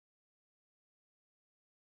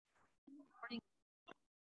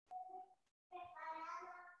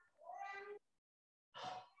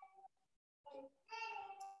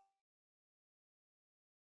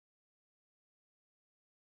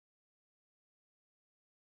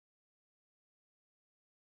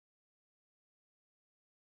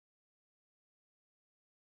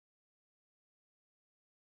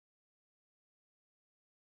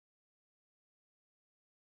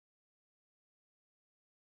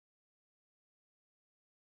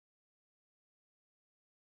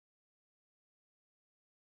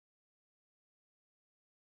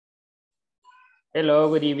Hello,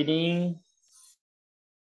 good evening.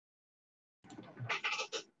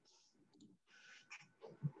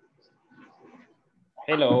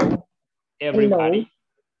 Hello, everybody.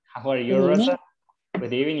 Hello. How are you, Rosa?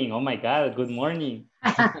 Good evening. Oh my God, good morning.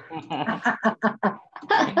 It's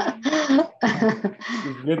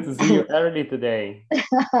good to see you early today.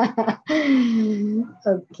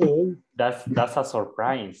 Okay. That's a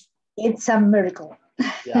surprise. It's a miracle.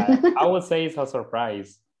 Yeah, I would say it's a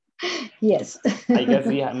surprise. Yes. I guess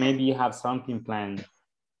maybe you have something planned.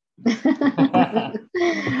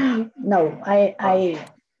 No, I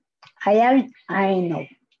know.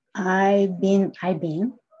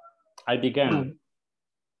 I began.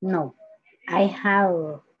 No, I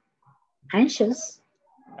have anxious.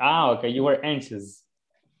 Ah, okay, you were anxious.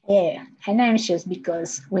 Yeah, I'm anxious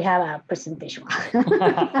because we have a presentation.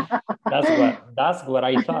 That's what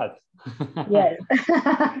I thought. Yes.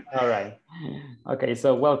 All right. Okay,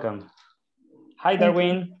 so welcome. Hi,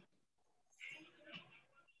 Darwin.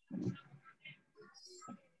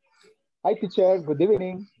 Hi, teacher. Good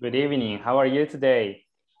evening. Good evening. How are you today?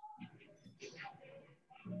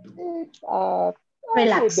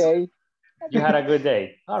 Relax. Good day. You had a good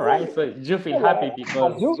day. All right. So you feel happy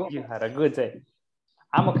because you had a good day.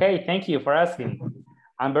 I'm okay. Thank you for asking.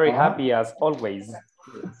 I'm very happy as always.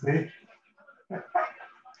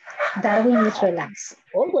 Darwin is relaxed.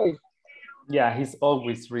 Always. Yeah, he's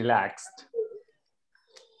always relaxed.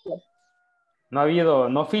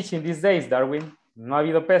 No fishing these days, Darwin. No ha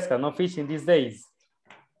habido pesca, no fishing these days.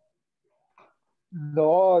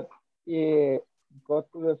 No, go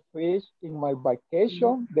to the fish in my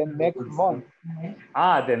vacation the next month.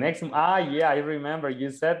 Yeah, I remember you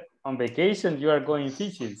said on vacation you are going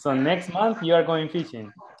fishing. So next month you are going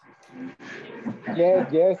fishing.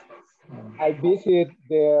 Yes. I visit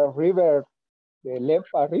the river, the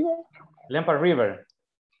Lempa River. Lempa River.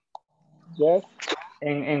 Yes.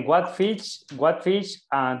 And what fish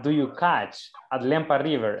do you catch at Lempa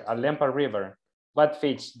River? At Lempa River, what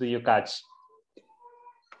fish do you catch?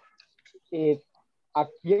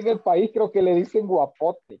 Aquí en el país creo que le dicen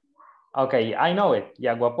guapote. Okay, I know it.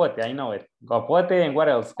 Yeah, guapote, I know it. Guapote and what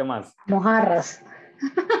else? ¿Qué más? Mojarras.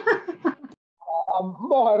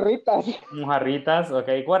 Mojarritas. Mojarritas,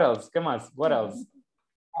 okay. What else? ¿Qué más? What else?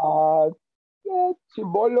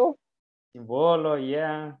 Chimbolo. Chimbolo,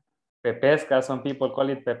 yeah. Pepesca, some people call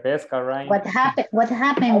it pepesca, right? What happened with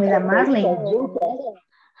the marlin?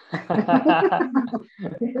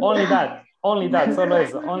 only that, solo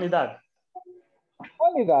eso, only that.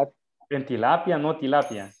 Only that. En tilapia, no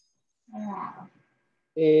tilapia.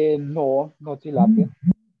 No tilapia.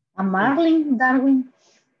 A marlin, Darwin?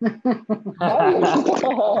 No,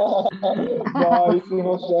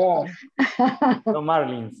 no sé. No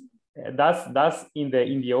marlins. That's in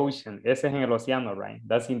the ocean. Ese es en el océano, right?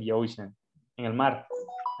 That's in the ocean. En el mar.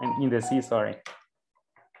 In the sea, sorry.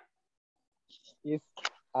 It's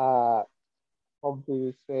how do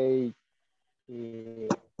you say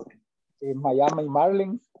Miami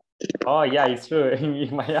Marlins? Oh yeah, it's true.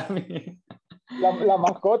 In Miami. La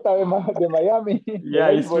mascota de Miami. Yeah,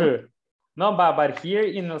 it's true. No, but here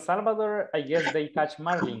in El Salvador, I guess they catch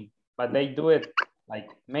marlin, but they do it like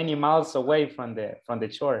many miles away from the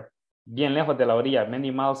shore. Bien lejos de la orilla, many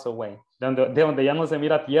miles away. De donde ya no se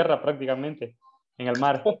mira tierra prácticamente, en el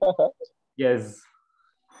mar. Yes.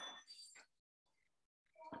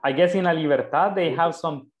 I guess in La Libertad, they have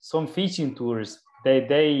some fishing tours. They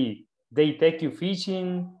take you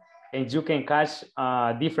fishing and you can catch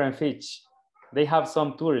different fish. They have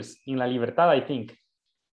some tours in La Libertad, I think.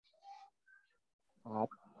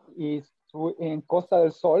 Is in Costa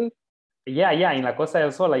del Sol. Yeah, in la Costa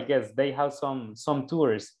del Sol, I guess they have some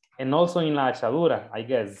tours, and also in La Achadura, I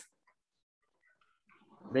guess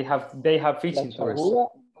they have fishing tours.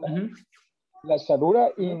 La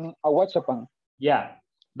Achadura in Ahuachapan. Yeah,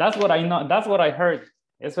 that's what I know. That's what I heard.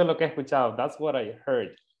 Eso es lo que he escuchado. That's what I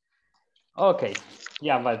heard. Okay,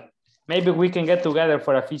 yeah, but maybe we can get together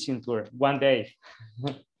for a fishing tour one day.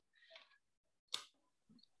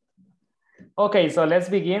 Okay, so let's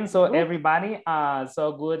begin. So everybody,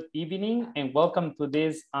 so good evening and welcome to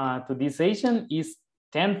this session. It's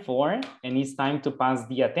 10:04 and it's time to pass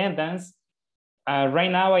the attendance.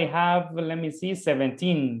 Right now I have, let me see,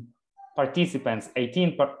 17 participants,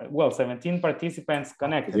 17 participants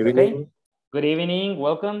connected, okay? Good evening,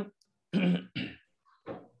 welcome.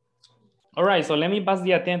 All right, so let me pass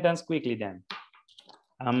the attendance quickly then.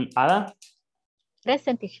 Ada?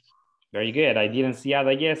 Present, teacher. Very good. I didn't see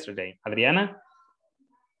Ada yesterday. Adriana?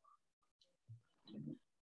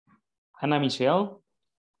 Ana Michelle?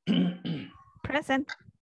 Present.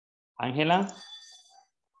 Angela?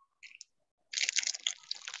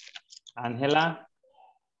 Angela?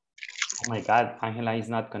 Oh my God, Angela is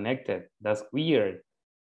not connected. That's weird.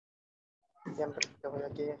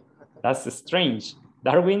 That's strange.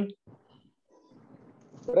 Darwin?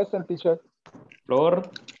 Present, teacher. Flor?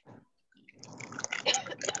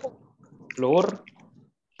 Flor?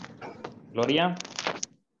 Gloria?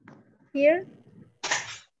 Here.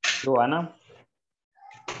 Joanna?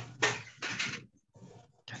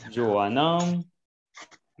 Joanna?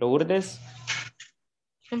 Lourdes?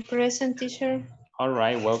 I'm present, teacher. All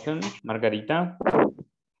right, welcome. Margarita?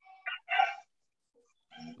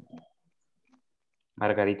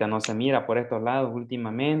 Margarita no se mira por estos lados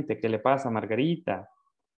últimamente. ¿Qué le pasa, Margarita?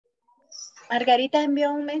 Margarita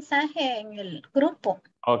envió un mensaje en el grupo.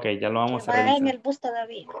 Ok, ya lo vamos a Va en revisar. el bus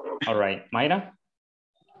todavía. All right. Mayra?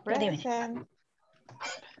 Present.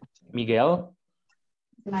 Miguel?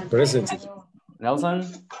 Present. Nelson?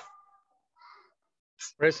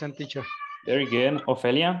 Present, teacher. Very good.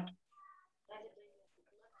 Ofelia?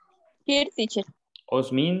 Here, teacher.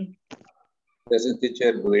 Osmin? Present,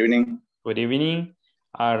 teacher. Good evening. Good evening.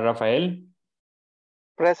 Rafael?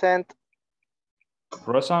 Present.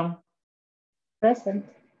 Rosa? Present.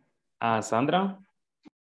 Sandra?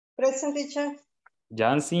 Present, teacher.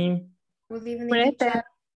 Jancy? Good evening, Present. teacher.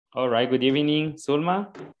 All right. Good evening.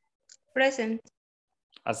 Zulma? Present.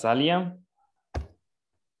 Azalia?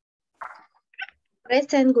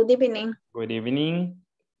 Present. Good evening. Good evening.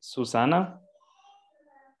 Susana?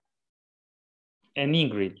 And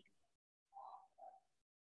Ingrid?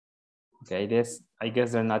 Okay, I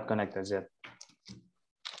guess they're not connected yet.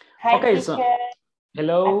 Hi, Okay, teacher. so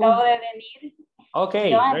hello. Acabo de venir. Okay,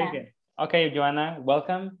 Joanna. very good. Okay, Joanna,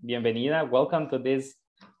 welcome. Bienvenida. Welcome to this,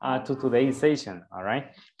 to today's session. All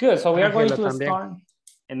right. Good. So we are going to start.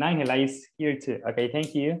 And Angela is here too. Okay,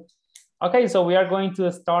 thank you. Okay, so we are going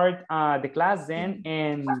to start the class then.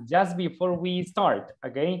 And just before we start,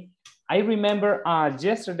 okay, I remember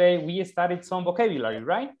yesterday we started some vocabulary,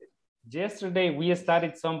 right? Yesterday we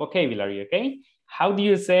started some vocabulary, okay? How do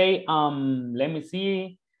you say, let me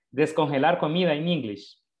see, descongelar comida in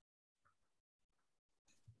English?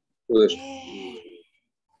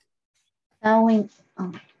 Thawing.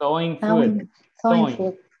 Thawing food. Thawing. Thawing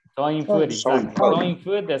food. Thawing food, exactly. Thawing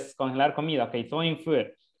food, descongelar comida, okay, thawing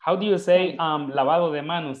food. How do you say lavado de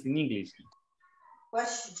manos in English?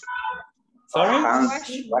 Wash. Sorry? Wash.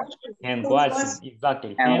 Hand washing,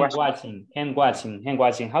 exactly. Hand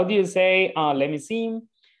washing. How do you say, let me see,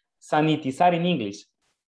 sanitizar in English?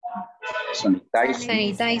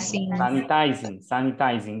 Sanitizing.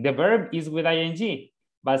 Sanitizing. The verb is with ing,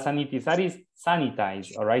 but sanitizar is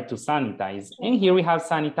sanitize, all right, to sanitize. And here we have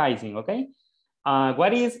sanitizing, okay?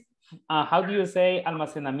 What is, how do you say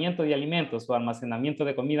almacenamiento de alimentos o almacenamiento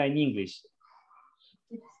de comida in English?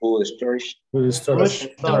 Food storage. Food storage,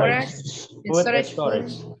 all right,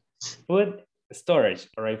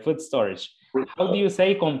 food storage. How do you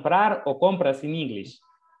say comprar o compras in English?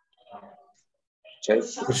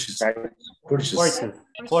 Purchase.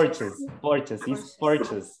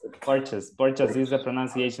 Purchase is the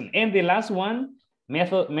pronunciation. And the last one,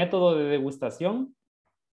 método de degustación.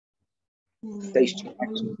 Tasting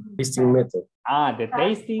method. The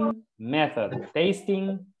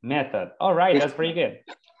tasting method. All right, that's pretty good.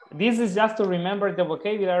 This is just to remember the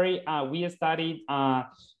vocabulary we studied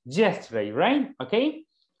yesterday, right? Okay.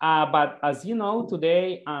 But as you know,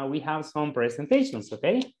 today we have some presentations,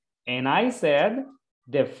 okay? And I said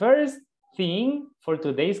the first thing for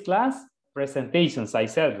today's class, presentations, I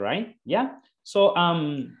said, right? Yeah. So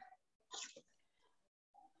I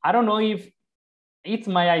don't know if it's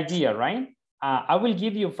my idea, right? I will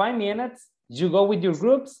give you 5 minutes. You go with your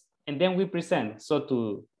groups and then we present. So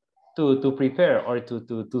to prepare or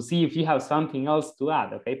to see if you have something else to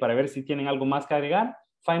add, okay? Para ver si tienen algo más que agregar.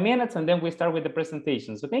 5 minutes and then we start with the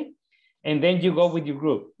presentations, okay? And then you go with your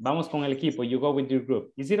group. Vamos con el equipo. You go with your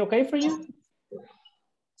group. Is it okay for you?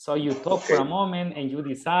 So you talk for a moment and you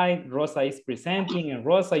decide. Rosa is presenting and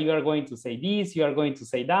Rosa, you are going to say this, you are going to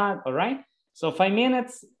say that, all right? So 5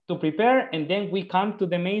 minutes to prepare, and then we come to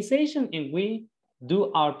the main session and we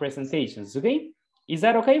do our presentations, okay? Is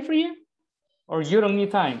that okay for you? Or you don't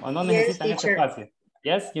need time? O no necesitan este espacio?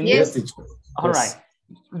 Yes, you need Yes, it? teacher. All Yes.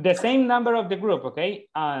 right. The same number of the group, okay?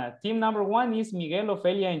 Team number 1 is Miguel,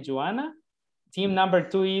 Ofelia, and Joanna. Team number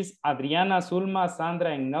 2 is Adriana, Zulma,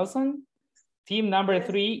 Sandra, and Nelson. Team number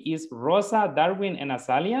 3 is Rosa, Darwin, and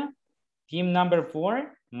Azalia. Team number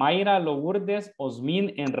 4, Mayra, Lourdes,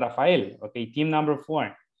 Osmin, and Rafael. Okay, team number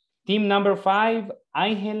 4. Team number 5,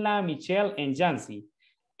 Angela, Michelle, and Jancy.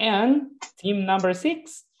 And team number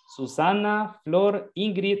 6, Susana, Flor,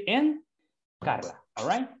 Ingrid, and Carla. All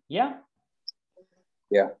right? Yeah?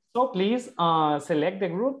 Yeah. So please select the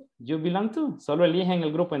group you belong to. Solo eligen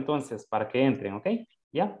el grupo entonces para que entren, okay?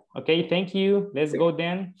 Yeah? Okay, thank you. Let's go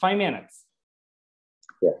then. 5 minutes.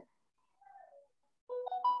 Yeah.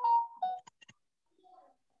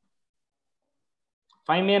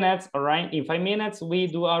 Five minutes, all right? In 5 minutes, we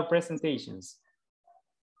do our presentations.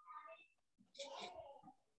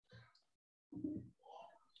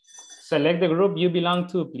 Select the group you belong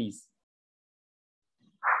to, please.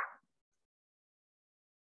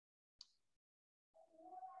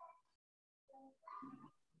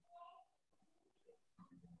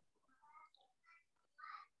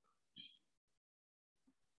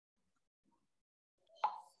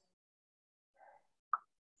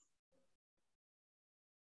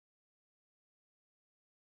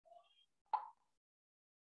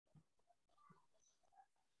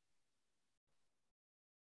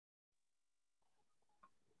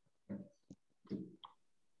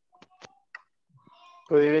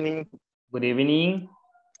 Good evening. Good evening.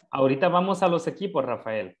 Ahorita vamos a los equipos,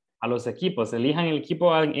 Rafael. A los equipos. Elijan el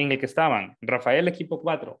equipo en el que estaban. Rafael, equipo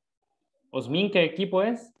 4. Osmin, ¿qué equipo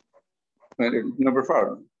es? Number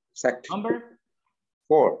 4. Exact. Number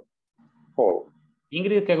 4. 4.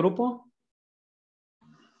 Ingrid, ¿qué grupo?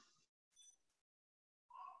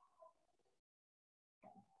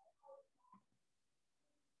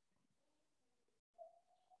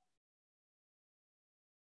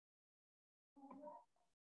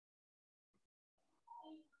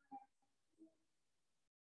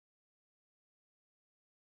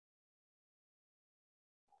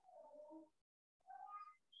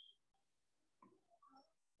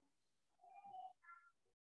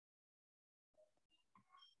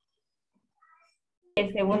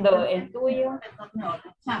 El segundo, el tuyo.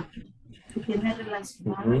 Tiene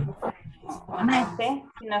relación con este.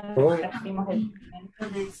 Si nos repartimos el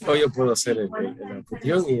primero. Hoy yo puedo hacer el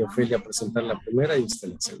anfitrión y Ofelia presentar la primera y usted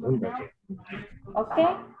la segunda. Ok.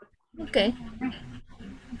 Ok.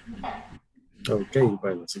 Ok,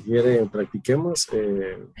 bueno, si quieren practiquemos.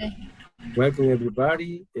 Welcome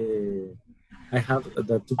everybody. I have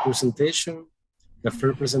the two presentations. The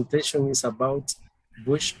first presentation is about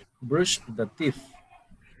brush the teeth.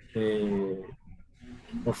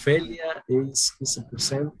 Ophelia is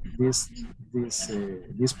present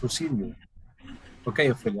this procedure. Okay,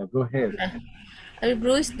 Ophelia, go ahead. I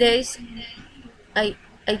brush this. I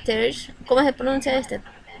tears. ¿Cómo se pronuncia este?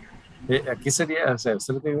 Aquí sería, o sea,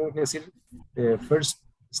 usted lo que tiene que decir, first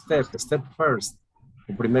step first,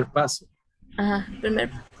 el primer paso. Ajá,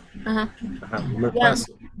 primer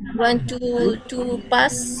Paso. Want to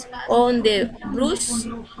pass on the brush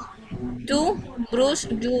to brush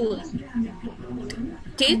your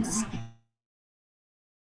teeth.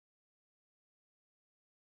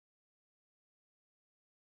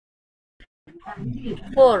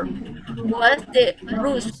 Four, what's the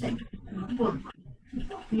brush?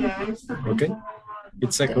 Okay.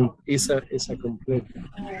 It's a complete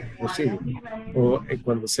procedure. O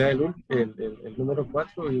cuando sea el número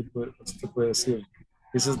 4, usted puede decir,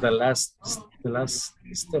 this is the last step. The last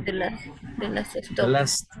step. The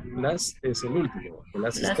last es el último. The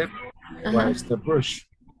last step was the brush.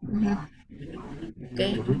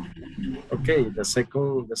 Okay. Okay. The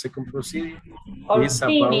second procedure Or is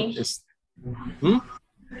finish. about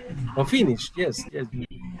or finish. Yes.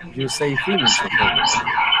 You say finish.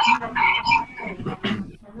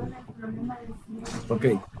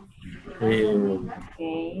 Okay.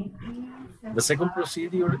 The second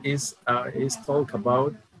procedure is talk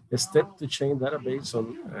about a step to change database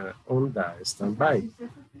on the standby.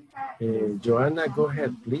 Joanna, go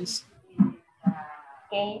ahead, please.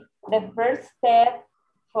 Okay. The first step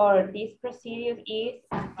for this procedure is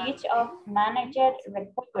stage of manager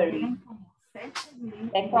recovery.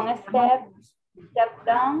 Second step, shut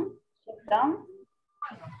down,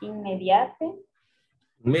 immediate.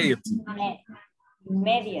 Immediate.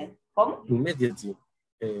 ¿Cómo? Immediately.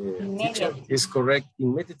 Teacher, is correct,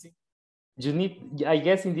 immediately. You need, I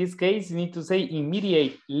guess in this case, you need to say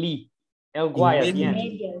immediately. ly at the end.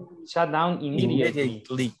 Immediately. Shut down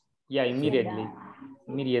immediately. Yeah, immediately.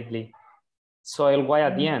 Immediately. So ly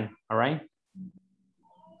at the end, all right?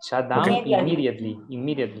 Shut down immediately.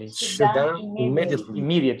 Immediately. Shut down immediately.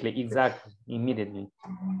 Immediately, exactly. Immediately.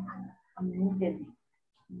 Immediately.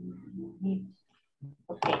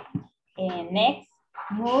 Okay. And next,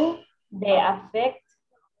 move the affect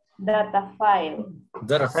data file.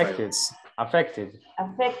 Data Affected. files. Affected.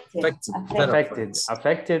 Affected.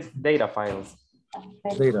 Affected data files.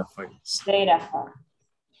 Data files. Data file.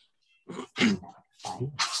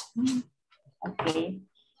 Okay.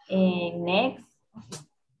 And next,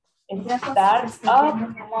 start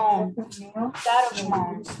of month. Start of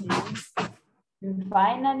month. And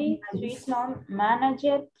finally, switch on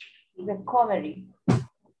managed recovery.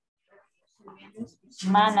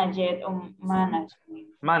 Managed or managed.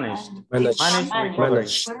 Managed.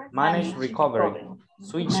 Managed. Managed recovery.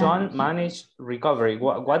 Switch on managed recovery.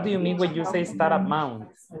 What do you mean when you say startup mount?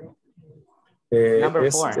 Number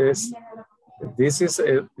 4. This is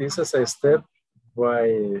a step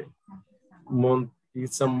by month.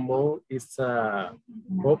 It's a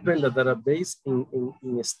open the database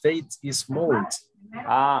in state is mount.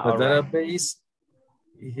 The database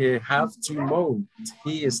he have to mount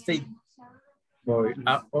he state for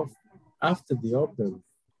after the open.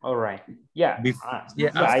 All right. Yeah.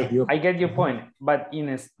 I get your point. But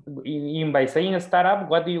in by saying startup,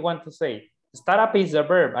 what do you want to say? Startup is a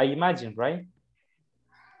verb, I imagine, right?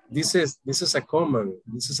 This is a command.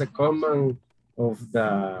 This is a command of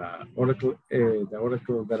the Oracle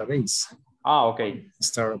database. Ah, okay.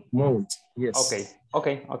 Startup mode. Yes.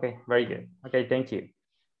 Okay. Very good. Okay, thank you.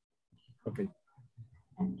 Okay.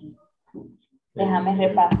 Déjame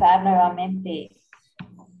repasar nuevamente.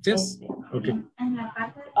 Yes. Okay.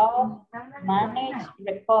 Of manage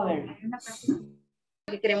recovery.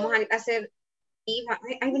 Queremos hacer IVA.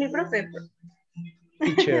 Ahí viene el profe.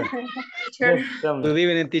 Teacher. Yes, tell me. Good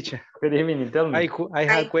evening, teacher. Good evening. Tell me. I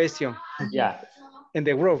have a question. Yeah. In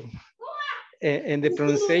the group, in the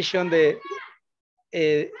pronunciation, the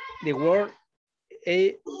word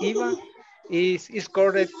IVA is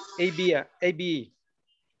correct. ABE.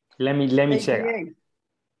 Let me check.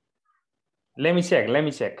 Let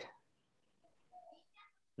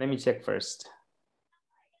me check first.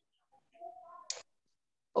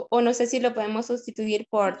 O no sé si lo podemos sustituir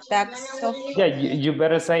por tax software. Yeah, you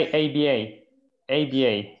better say ABA.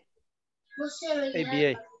 ABA.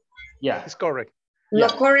 Yeah. It's correct. No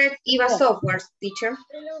correct IVA software, teacher.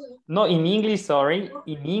 No, in English, sorry.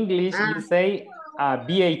 In English, you say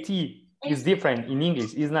BAT is different in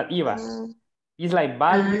English. It's not IVA. It's like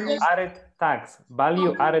value added tax.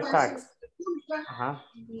 Value added tax.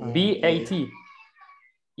 BAT.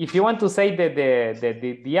 If you want to say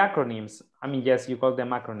the acronyms, I mean, yes, you call them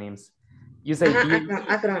acronyms. You say you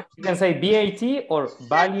can say BAT or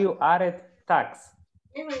value added tax.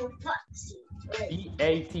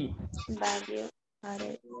 BAT. Value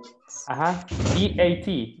added. BAT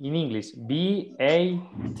in English.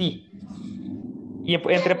 BAT. Y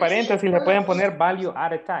entre paréntesis le pueden poner value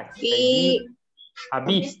added tax. A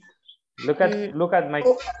B. Look at my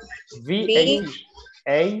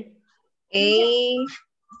VAT.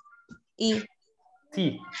 E.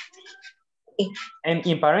 T. And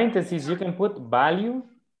in parentheses, you can put value.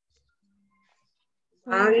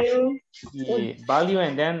 Value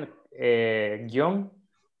and then guión,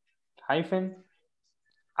 hyphen,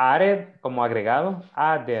 added como agregado,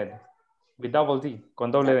 added, with double D,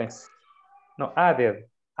 con doble D. No, added.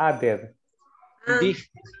 Added,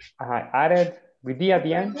 with D at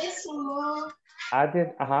the end.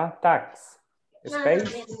 Added, tax,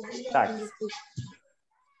 space, tax.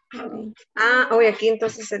 Hoy aquí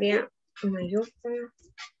entonces sería mayúscula.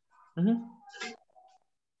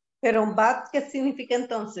 Pero un BAT, ¿qué significa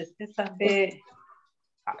entonces?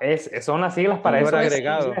 Son las siglas para Valor eso.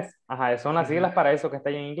 agregado. Son las siglas para eso que está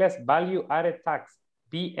en inglés. Value added tax.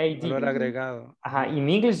 BAD. Valor agregado. In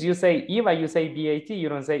English, you say IVA, you say BAT, you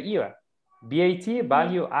don't say IVA. BAT,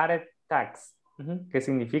 value added tax. Que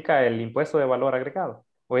significa el impuesto de valor agregado.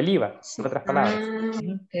 O el IVA, en otras palabras.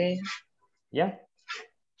 Okay. Yeah.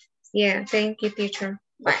 Yeah, thank you, teacher.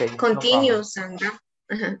 Okay, continue, no Sandra.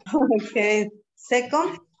 Okay.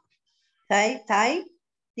 Second, type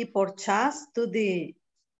the purchase to the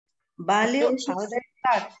value added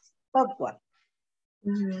tax software.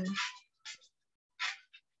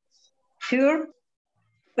 Third,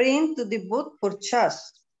 print to the book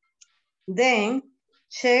purchase. Then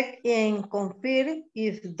check and confirm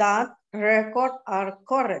if that records are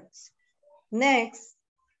correct. Next,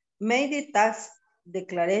 make the tax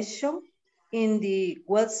declaration in the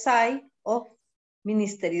website of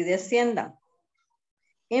Ministerio de Hacienda.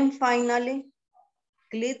 And finally,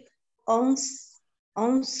 click on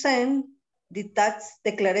send the tax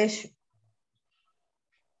declaration.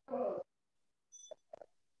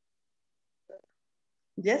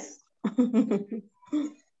 Yes.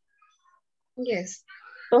 Yes.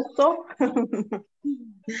 ¿Tostó?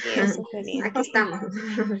 Yes, aquí estamos.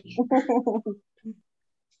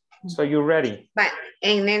 So you ready? But,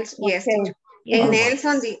 and Nelson, yes, Okay. teacher. And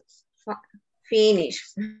Nelson did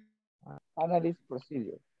finish. Analysis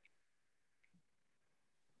procedure.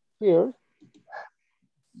 First,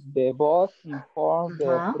 the boss informs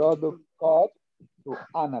the product code to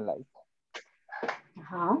analyze.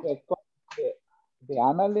 Second, the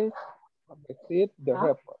analyst receives the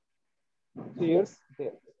report. Third,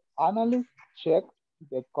 the analyst checks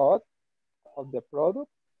the code of the product.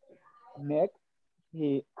 Next,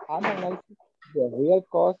 he analyzes the real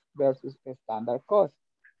cost versus the standard cost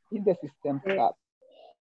in the system tab.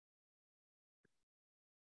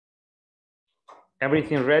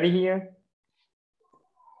 Everything ready here?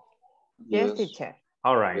 Yes, teacher.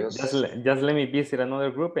 All right, Yes. just let me visit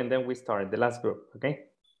another group and then we start the last group,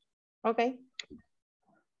 okay? Okay.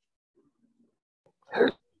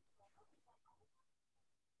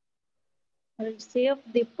 Receive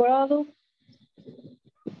the product.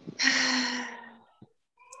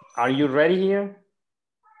 Are you ready here?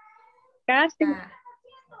 Casi.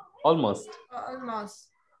 Almost. Almost.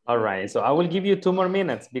 All right, so I will give you 2 more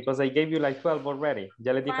minutes because I gave you like 12 already.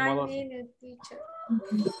 Ya le di como 12. 5 minutes, teacher.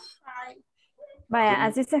 Vaya,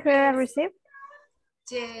 así se escribe receive.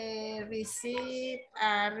 Receive,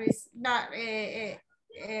 no,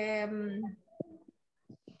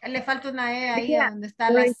 le falta una E ahí donde está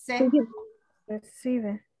la C.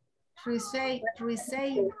 Recibe. Receive.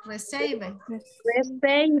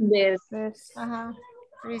 Ajá.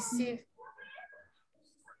 Receive.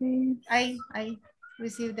 Ahí.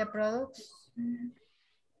 Receive the products.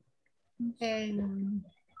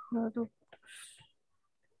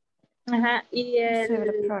 Ajá, y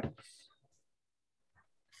el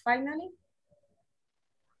Finally.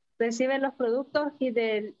 recibe los productos y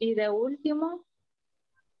de último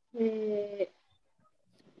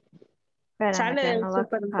Espérame, sale que del no va a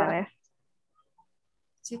supermercado. ver.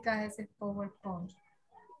 Chicas, ese es PowerPoint.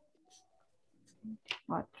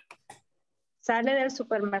 Sale del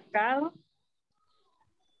supermercado.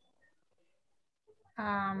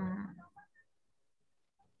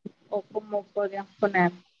 O como podríamos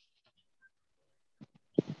poner.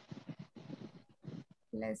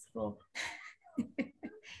 Let's go.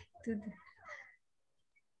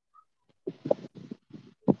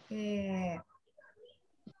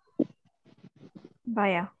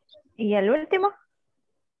 Vaya. ¿Y el último?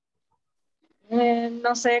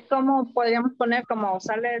 No sé cómo podríamos poner como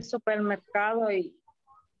sale del supermercado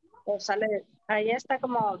o sale, ahí está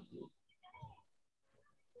como.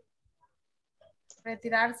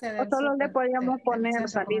 Retirarse del O solo le podríamos poner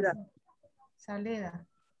salida. Salida.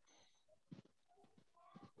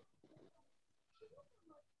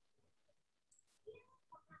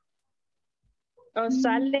 O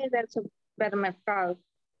sale del supermercado.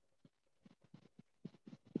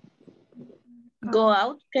 Go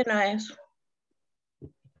out, que no es.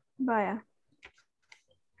 Vaya.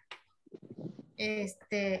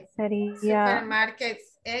 Sería.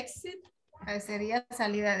 Supermarkets exit. Sería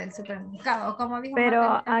salida del supermercado. Como dijo Pero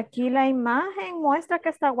Margarita. aquí la imagen muestra que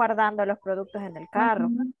está guardando los productos en el carro.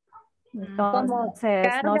 Entonces,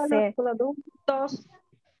 Carga no sé. los productos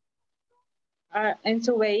en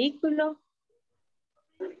su vehículo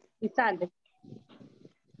y sale.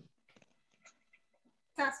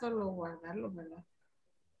 Está solo guardarlo, ¿verdad?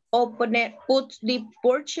 O poner put the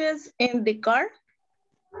purchase in the car.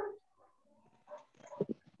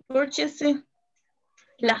 Purchase.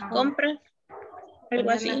 Las compras. Algo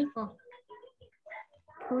así.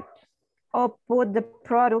 O put the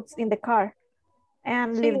products in the car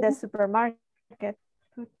and Sí. leave the supermarket.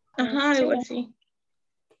 Ajá, algo así.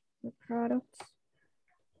 The products.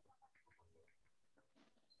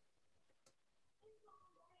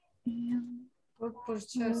 Put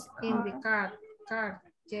purchase in the car.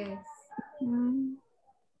 Yes.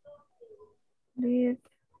 Leave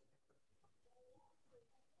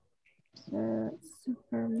the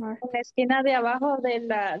supermarket. En la esquina de abajo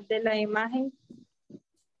de la imagen,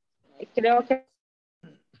 creo que.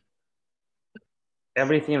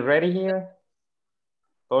 Everything ready here?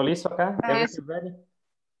 ¿Todo listo acá? Everything ready?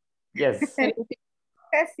 Yes.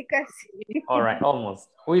 Casi. All right, almost.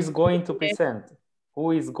 Who is going to present?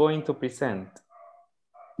 Who is going to present?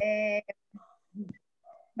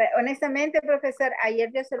 Honestamente, profesor, ayer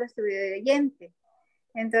yo solo estuve de oyente.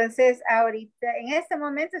 Entonces, ahorita, en este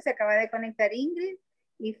momento se acaba de conectar Ingrid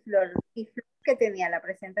y Flor que tenía la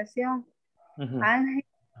presentación. Ángel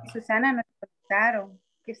y Susana nos contaron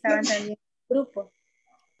que estaban también en el grupo.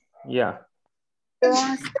 Yeah.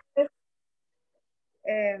 Entonces,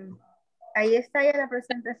 ahí está ya la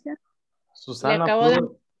presentación. Susana, acabo de-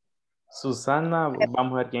 Flor, Susana,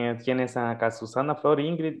 vamos a ver quiénes están acá. Susana, Flor,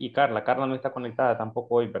 Ingrid y Carla. Carla no está conectada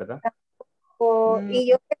tampoco hoy, ¿verdad? Y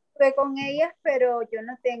yo estuve con ellas, pero yo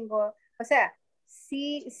no tengo, o sea,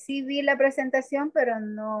 sí vi la presentación, pero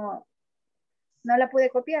no la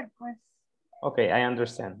pude copiar, pues. Okay, I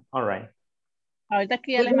understand. All right. Ahorita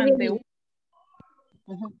que ya le mandé un.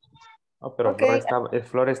 Oh, pero Okay.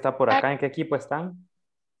 Flor está por acá. ¿En qué equipo están?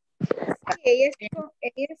 Ella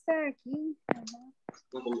está aquí.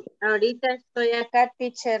 Ahorita estoy acá,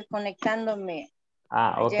 teacher, conectándome.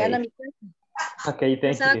 Ah, Llegando a okay. mi casa. Okay,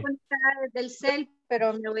 thank Estaba you. conectada desde el cel,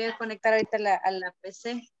 pero me voy a conectar ahorita a la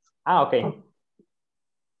PC. Ah, okay.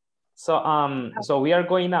 So we are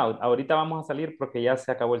going out. Ahorita vamos a salir porque ya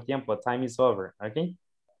se acabó el tiempo. Time is over. Okay.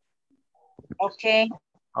 Okay.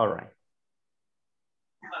 All right.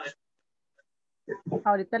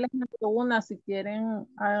 Ahorita les mando una, si quieren,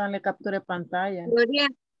 háganle captura de pantalla. Gloria.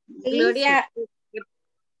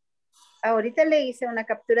 Ahorita le hice una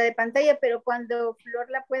captura de pantalla, pero cuando Flor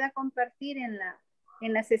la pueda compartir en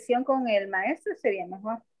la sesión con el maestro sería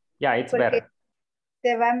mejor. Yeah, it's Porque better.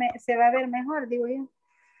 se va a ver mejor, digo yo.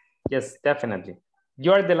 Yes, definitely.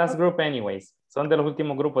 You are the last group anyways. Son de los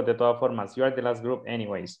últimos grupos de todas formas. You are the last group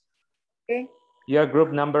anyways. Okay. You are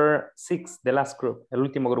group number 6, the last group, el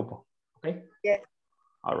último grupo. Okay? Yes.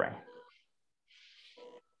 All right.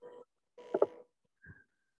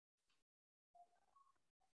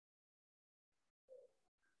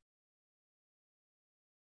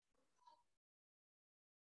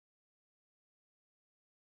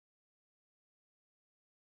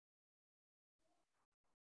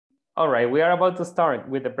 All right, we are about to start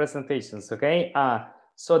with the presentations, okay?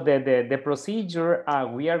 So the procedure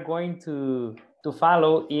we are going to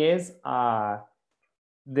follow is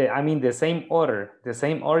the same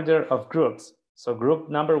order of groups. So group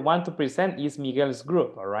number 1 to present is Miguel's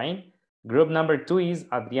group, all right? Group number 2 is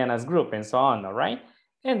Adriana's group, and so on, all right?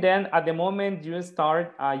 And then at the moment you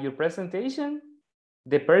start your presentation,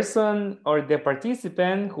 the person or the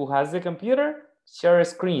participant who has the computer share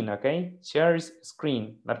screen, okay? Shares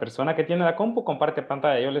screen. La persona que tiene la compu comparte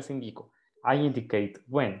pantalla, yo les indico. I indicate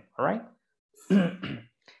when, all right?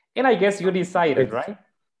 And I guess you decided, right?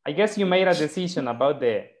 I guess you made a decision about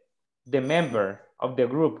the member of the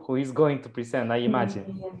group who is going to present, I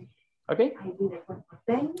imagine. Okay?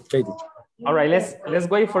 Okay. All right, let's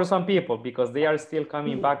wait for some people because they are still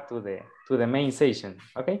coming back to the main session,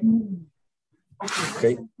 okay?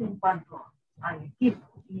 Okay.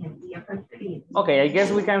 Okay, I guess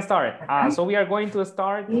we can start. So we are going to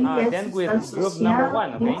start then with group number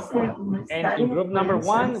 1, okay? And in group number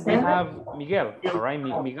 1, we have Miguel, all right?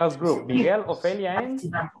 Miguel's group. Miguel, Ofelia, and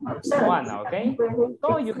Juana, okay?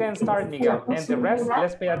 So you can start, Miguel. And the rest,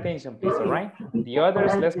 let's pay attention, please, all right? The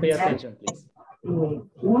others, let's pay attention, please.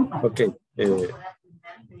 Okay.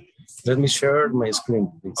 Let me share my screen,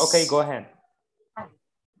 please. Okay, go ahead.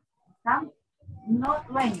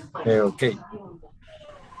 Okay.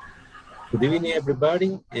 Good evening,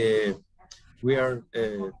 everybody. We are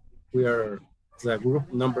the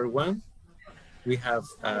group number 1. We have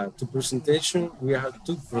 2 presentations. We have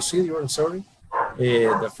 2 procedures. I'm sorry.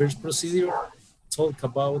 The first procedure talk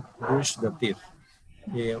about brush the teeth.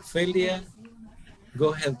 Ophelia,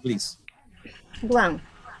 go ahead, please. 1.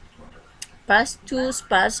 Pass 2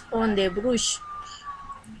 spots on the brush.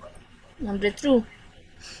 Number 2.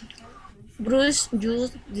 Brush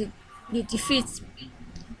use the teeth.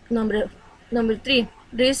 Number 3.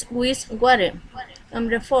 Rinse with water.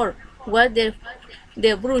 Number 4. Wash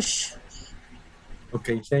the brush.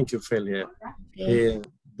 Okay, thank you, Ophelia. Okay.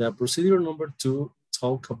 The procedure number 2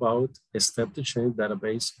 talk about a step to change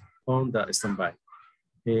database on the standby.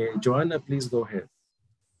 Joanna, please go ahead.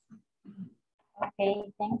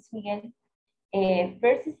 Okay, thanks, Miguel.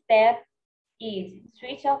 First step is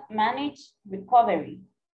switch off manage recovery.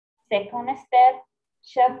 Second step,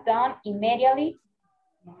 shut down immediately.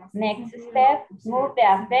 Next step, move the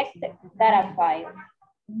affected data file.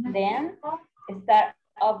 Then start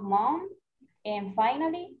up mount. And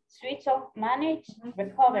finally, switch off manage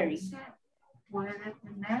recovery.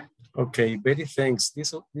 Okay, very thanks.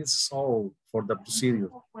 This is all for the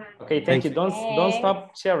procedure. Okay, thank you. Don't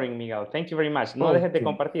stop sharing, Miguel. Thank you very much. No dejes de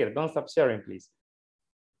compartir. Don't stop sharing, please.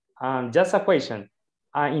 Just a question.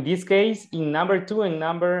 In this case, in number 2 and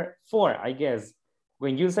number 4, I guess,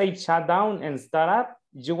 when you say shut down and start up,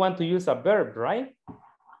 you want to use a verb, right?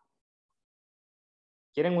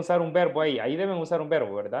 Quieren usar un verbo ahí. Ahí deben usar un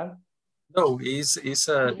verbo, ¿verdad? No, it's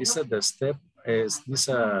the step is this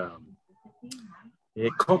a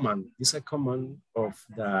command. It's a command of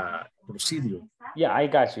the procedure. Yeah, I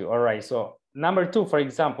got you. All right. So number 2, for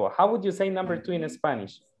example, how would you say number 2 in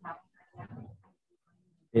Spanish?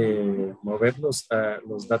 Mover los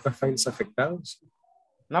data files afectados.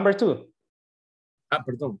 Number 2.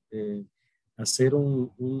 Perdón. Hacer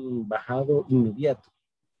un bajado inmediato.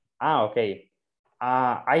 Okay.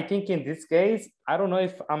 I think in this case, I don't know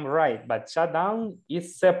if I'm right, but shut down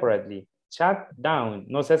is separately. Shut down.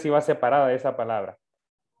 No sé si va separada esa palabra.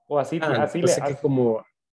 O así, así le...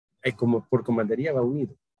 Que como por comandería va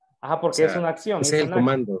unido. Ajá, porque o sea, es una acción. Ese es el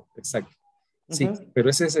comando, exacto. Sí, pero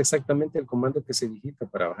ese es exactamente el comando que se digita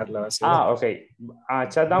para bajar la base. Ok.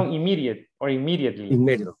 Shut down immediate or immediately.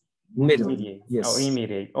 Immediate. Yes. Oh,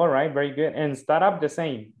 immediate. All right, very good. And startup the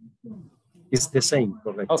same. It's the same,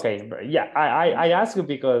 correct. Okay, yeah, I ask you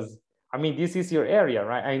because, I mean, this is your area,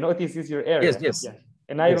 right? I know this is your area. Yes. Yeah.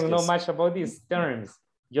 And I don't know much about these terms.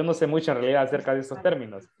 Yo no sé mucho en realidad acerca de esos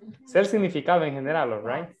términos. Sé el significado en general,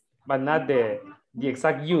 right? But not the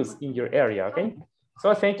exact use in your area, okay?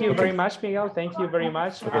 So thank you very much, Miguel. Thank you very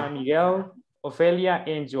much, Miguel, Ofelia,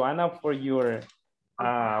 and Joanna for your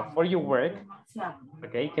work.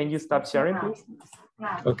 Okay, can you stop sharing, please?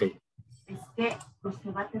 Okay.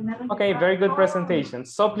 Okay, very good presentation.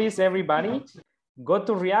 So please, everybody, go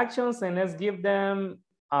to reactions and let's give them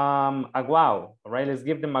a wow, all right? Let's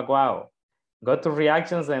give them a wow. Go to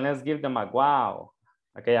reactions and let's give them a wow.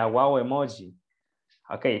 Okay, a wow emoji.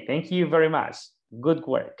 Okay, thank you very much. Good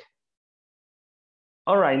work.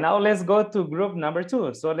 All right, now let's go to group number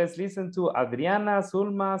 2. So let's listen to Adriana,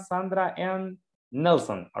 Zulma, Sandra, and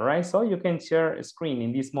Nelson. All right, so you can share a screen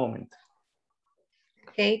in this moment.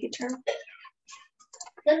 Okay, teacher.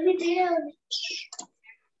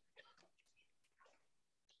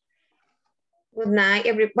 Good night,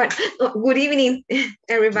 everybody. Oh, good evening,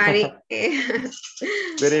 everybody.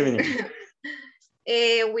 Good evening.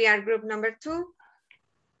 We are group number 2.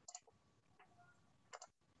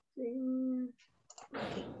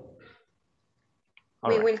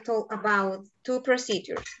 We will talk about 2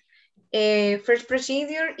 procedures. First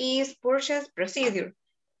procedure is purchase procedure.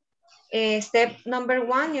 Step number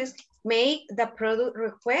 1 is make the product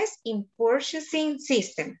request in purchasing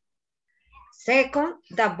system. Second,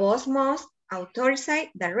 the boss must authorize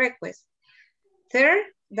the request. Third,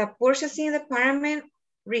 the purchasing department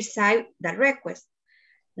receive the request.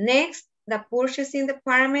 Next, the purchasing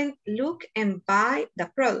department look and buy the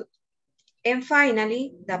product. And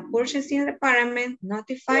finally, the purchasing department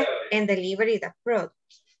notify and deliver the product.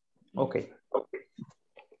 Okay.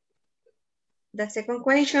 The second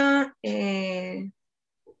question,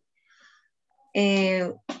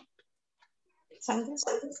 Sandra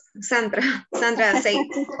say.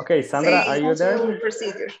 Okay, Sandra, are you there?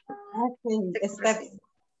 Procedure. Okay, step.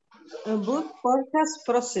 Book purchase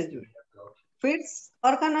procedure. First,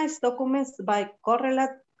 organize documents by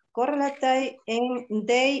correlate and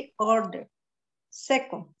day order.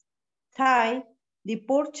 Second, tie the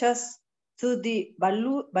purchase to the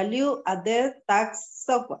value added tax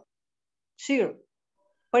software. Third,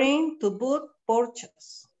 print to book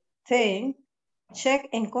purchase. 10, check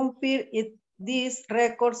and confirm if these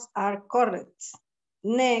records are correct.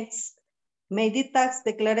 Next, make the tax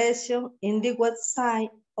declaration in the website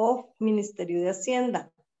of Ministerio de Hacienda.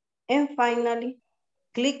 And finally,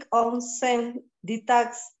 click on send the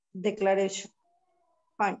tax declaration.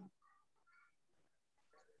 Fine.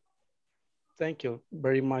 Thank you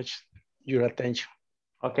very much your attention.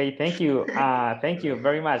 Okay, thank you. Thank you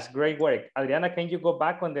very much. Great work. Adriana, can you go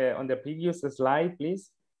back on the previous slide,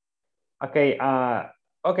 please? Okay,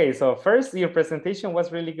 okay, so first, your presentation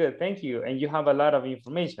was really good. Thank you. And you have a lot of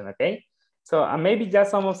information, okay? So maybe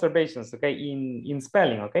just some observations, okay, in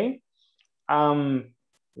spelling, okay?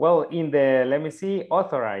 Well, in the, let me see,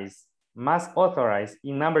 authorize, must authorize.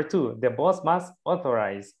 In number 2, the boss must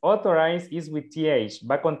authorize. Authorize is with TH,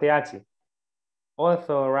 va con TH.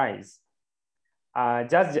 Authorize.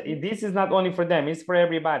 This is not only for them, it's for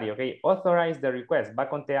everybody, okay? Authorize the request, va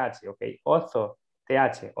con TH, okay?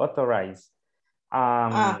 Authorize.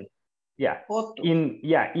 Yeah.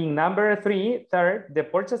 In number 3, third, the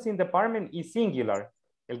purchasing department is singular.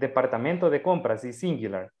 El departamento de compras is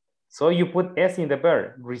singular. So you put S in the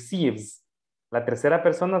verb, receives. La tercera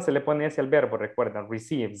persona se le pone S al verbo, recuerda,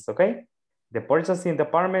 receives, okay? The purchasing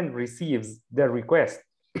department receives the request.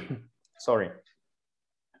 Sorry.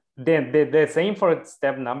 Then the same for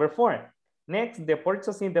step number 4. Next, the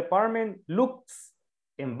purchasing department looks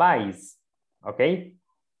and buys, okay?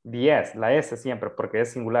 The S, la S siempre, porque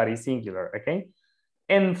es singular y singular, okay?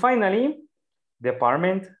 And finally,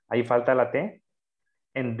 department, ahí falta la T.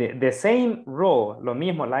 En the same row, lo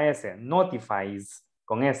mismo, la S, notifies,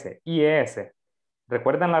 con S, IES.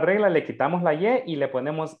 ¿Recuerdan la regla? Le quitamos la Y y le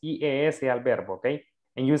ponemos IES al verbo, ¿ok?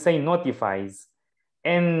 And you say notifies.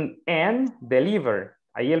 And deliver.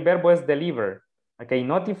 Ahí el verbo es deliver. Ok,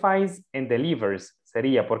 notifies and delivers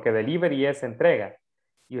sería, porque delivery es entrega.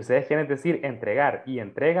 Y ustedes quieren decir entregar, y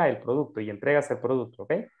entrega el producto, y entregas el producto,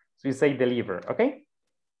 ¿ok? So you say deliver, ¿ok?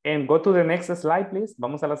 And go to the next slide, please.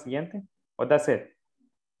 Vamos a la siguiente. Oh, that's it.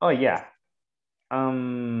 Oh, yeah.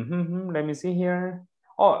 Let me see here.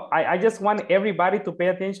 Oh, I just want everybody to pay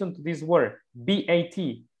attention to this word, VAT,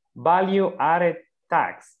 value added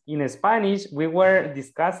tax. In Spanish, we were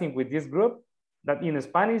discussing with this group that in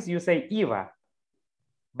Spanish you say IVA,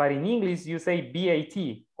 but in English you say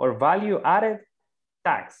VAT or value added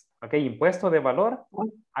tax. Okay, impuesto de valor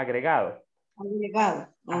agregado. Agregado.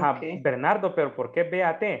 Ajá, Okay. Bernardo, pero ¿por qué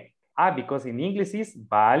VAT? Ah, because in English is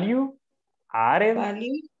value added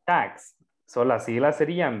tax. So las siglas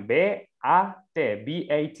serían BAT,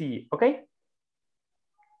 BAT, okay?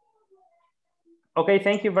 Okay,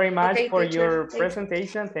 thank you very much for your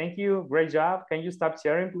presentation. Thank you, great job. Can you stop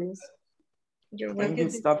sharing, please? You're Can welcome. you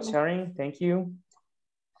stop sharing? Thank you.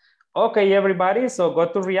 Okay, everybody, so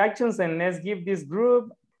go to reactions and let's give this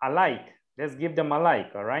group a like. Let's give them a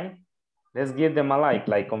like, all right? Let's give them a like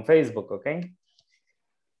on Facebook, okay?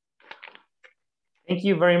 Thank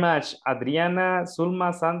you very much, Adriana,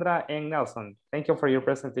 Sulma, Sandra, and Nelson. Thank you for your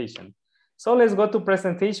presentation. So let's go to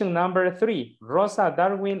presentation number 3, Rosa,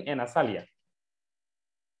 Darwin, and Azalia.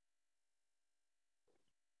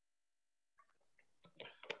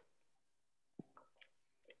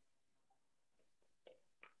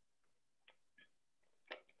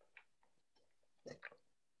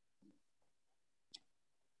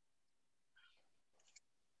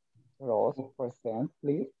 Rose, present,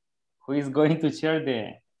 please. Who is going to share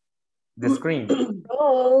the screen?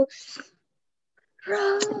 Rose.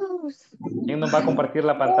 Rose. ¿Quién nos va a compartir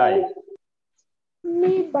la pantalla?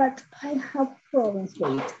 Me, but I have problems.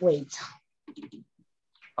 Wait.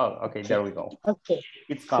 Oh, okay, there we go. Okay.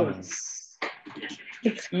 It's coming.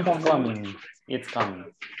 It's coming. It's coming.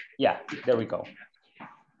 Yeah, there we go.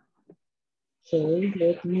 Okay,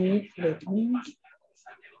 let me.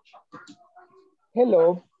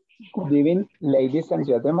 Hello, good evening, ladies and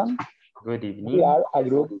gentlemen. Good evening.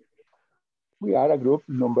 We are a group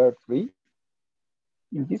number 3.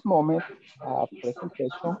 In this moment, a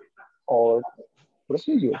presentation or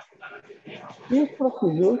procedure. This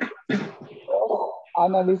procedure is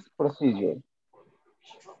analysis procedure.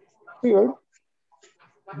 Here,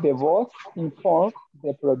 the boss informs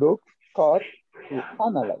the product cost to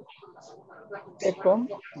analyze.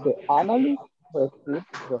 Second, the analyst receives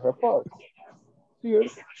the report. Here,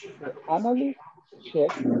 the analyst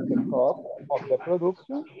checks the cost of the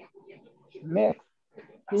production. Next,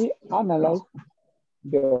 he analyzes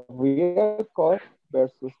the real cost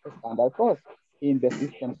versus standard cost in the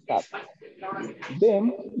system stat.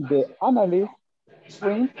 Then the analyst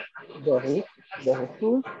prints the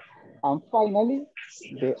result, and finally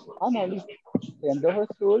the analyst sends the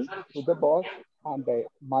result to the boss and the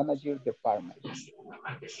manager department.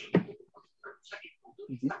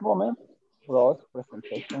 In this moment, Rose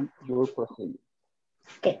presentation your procedure.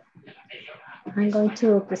 Okay. I'm going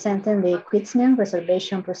to present the equipment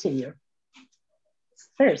reservation procedure.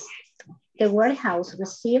 First, the warehouse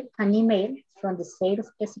received an email from the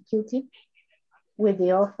sales executive with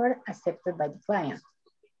the offer accepted by the client.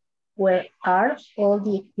 Where are all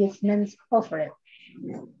the equipment offered?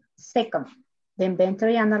 Second, the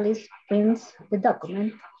inventory analyst prints the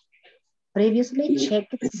document, previously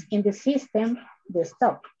checks in the system the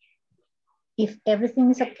stock. If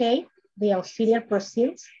everything is okay, the auxiliary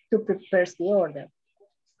proceeds to prepare the order.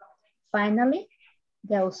 Finally,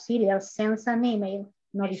 the auxiliary sends an email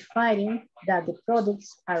notifying that the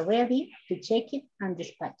products are ready to check it and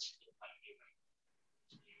dispatch.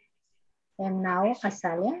 And now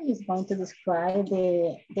Azalia is going to describe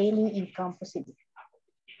the daily income procedure.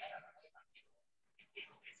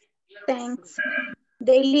 Thanks.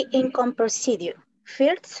 Daily income procedure.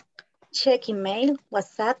 First, check email,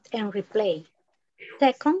 WhatsApp, and replay.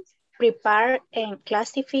 Second, prepare and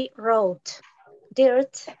classify route. Third,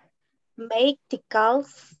 make the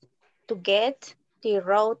calls to get the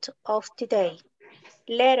route of the day.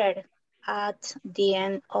 Later, at the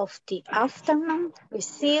end of the afternoon,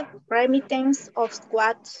 receive remittance of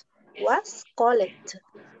what was collected.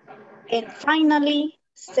 And finally,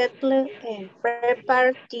 settle and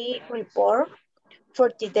prepare the report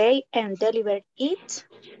for the day and deliver it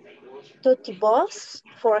to the boss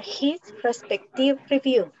for his respective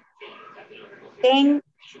review.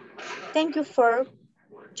 Thank you for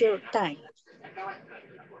your time.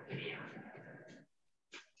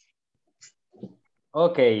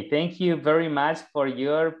 Okay, thank you very much for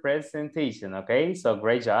your presentation, okay? So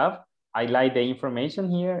great job. I like the information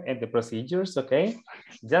here and the procedures, okay?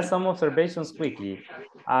 Just some observations quickly.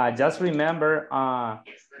 Just remember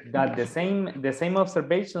that the same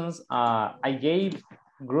observations I gave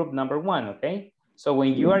group number 1, okay? So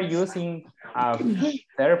when you are using a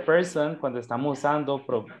third person, cuando estamos usando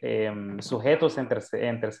sujetos en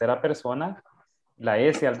tercera persona, la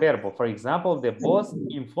S al verbo. For example, the boss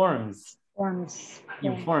informs.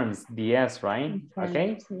 Informs the S, right?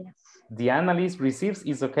 Okay. Yes. The analyst receives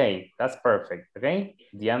is okay. That's perfect. Okay.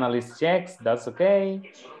 The analyst checks. That's okay.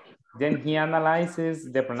 Then he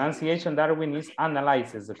analyzes. The pronunciation Darwin is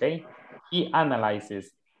analyzes. Okay. He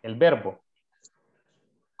analyzes. El verbo.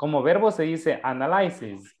 Como verbo se dice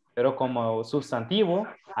analyzes, pero como sustantivo,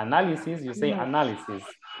 análisis, you say analysis.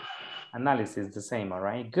 Analysis, the same, all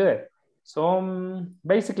right? Good. So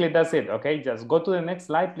basically that's it, okay? Just go to the next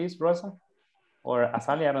slide, please, Rosa. Or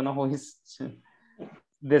Asali, I don't know who is.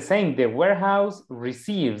 The same, the warehouse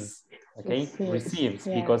receives, okay? Receives,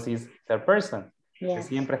 yes. because it's third person. Yes.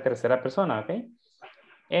 Siempre es tercera persona, okay?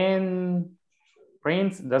 And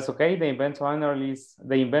prints, that's okay. The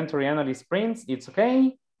inventory analyst prints, it's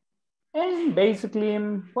okay. And basically,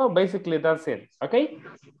 well, basically that's it, okay?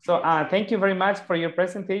 So thank you very much for your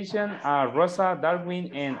presentation, Rosa,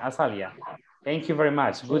 Darwin, and Azalia. Thank you very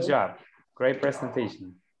much, good job. Great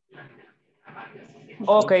presentation.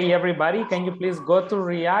 Okay, everybody, can you please go to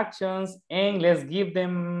reactions and let's give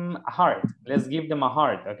them a heart. Let's give them a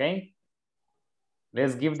heart, okay?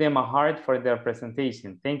 Let's give them a heart for their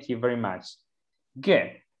presentation. Thank you very much.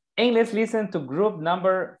 Good. And let's listen to group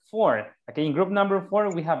number 4. Okay, in group number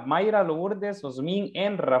 4, we have Mayra, Lourdes, Osmin,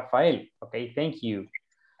 and Rafael. Okay, thank you.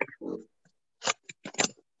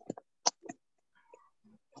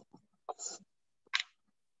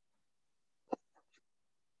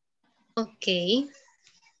 Okay.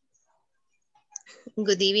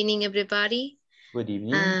 Good evening, everybody. Good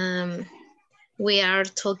evening. We are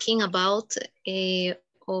talking about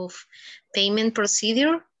of payment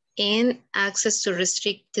procedure and access to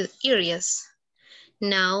restricted areas.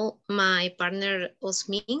 Now, my partner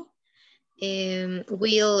Osmin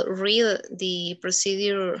will read the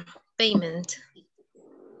procedure payment.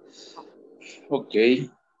 Okay.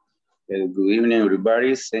 Good evening,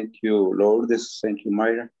 everybody. Thank you, Lourdes. Thank you,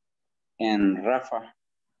 Mayra. And Rafa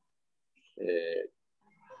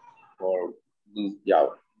for good job.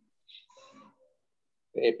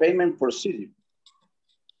 A payment procedure.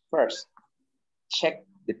 First, check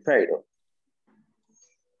the payroll.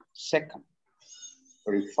 Second,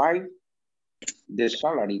 verify the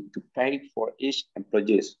salary to pay for each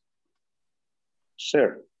employee.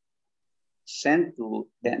 Third, send to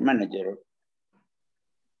the manager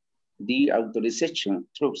the authorization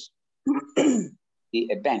through the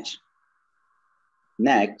event.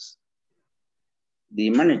 Next, the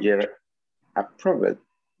manager approved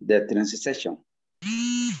the transaction.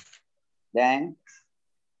 Then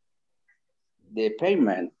the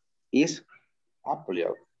payment is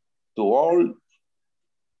applied to all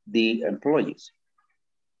the employees.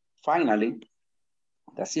 Finally,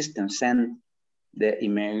 the system sends the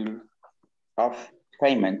email of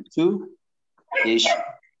payment to each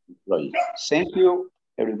employee. Thank you,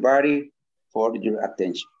 everybody, for your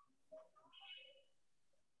attention.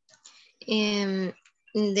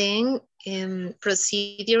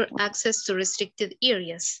 Procedure access to restricted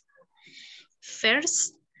areas.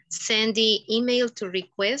 First, send the email to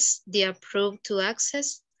request the approved to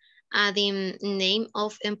access, adding name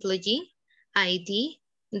of employee, ID,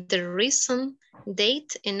 the reason,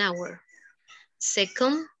 date, and hour.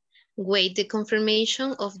 Second, wait the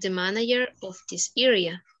confirmation of the manager of this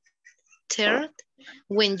area. Third,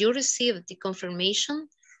 when you receive the confirmation,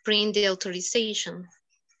 print the authorization.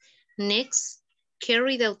 Next,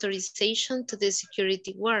 carry the authorization to the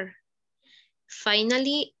security guard.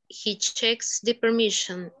 Finally, he checks the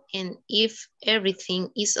permission, and if everything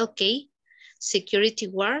is okay, security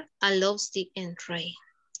guard allows the entry.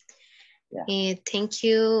 Yeah. Thank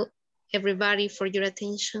you, everybody, for your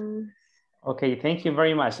attention. Okay, thank you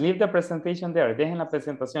very much. Leave the presentation there. Dejen la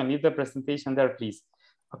presentación. Leave the presentation there, please.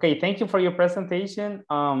 Okay, thank you for your presentation.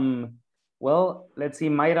 Well, let's see,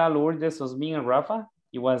 Mayra, Lourdes, Osmin, and Rafa.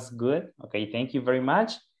 It was good. Okay, thank you very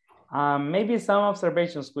much. Maybe some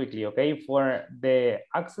observations quickly, okay, for the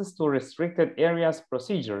access to restricted areas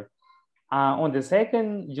procedure. On the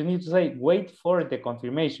second, you need to say, wait for the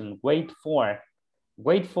confirmation, wait for.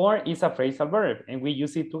 Wait for is a phrasal verb, and we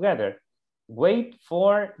use it together. Wait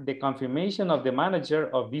for the confirmation of the manager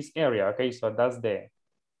of this area, okay, so that's the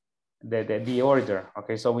order,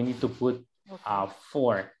 okay, so we need to put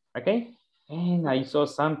for, okay? And I saw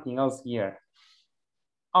something else here.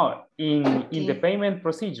 Oh, in the payment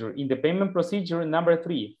procedure, number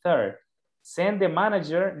 3, third, send the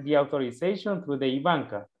manager the authorization through the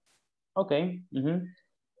IBanca. Okay.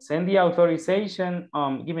 Send the authorization.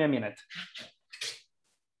 Give me a minute.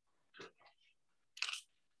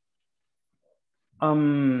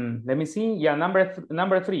 Let me see. Yeah,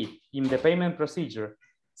 number 3 in the payment procedure.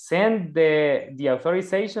 Send the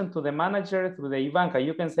authorization to the manager through the IBanca.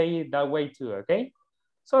 You can say it that way too, okay?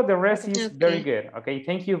 So the rest is very good. Okay,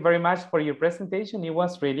 thank you very much for your presentation. It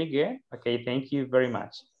was really good. Okay, thank you very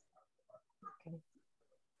much.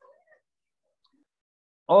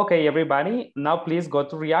 Okay, everybody, now please go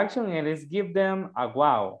to reaction and let's give them a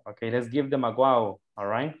wow. Okay, let's give them a wow, all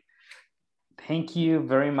right? Thank you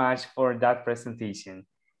very much for that presentation.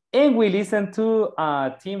 And we listen to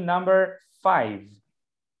team number 5.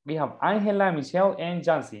 We have Angela, Michelle, and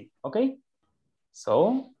Jancy, okay?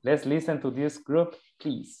 So let's listen to this group,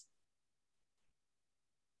 please.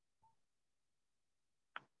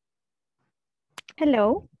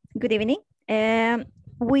 Hello, good evening.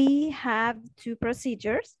 We have 2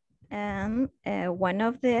 procedures, and one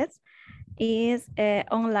of these is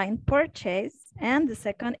online purchase, and the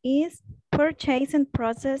second is purchase and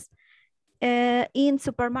process in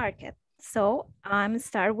supermarket. So I'm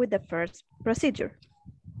start with the first procedure.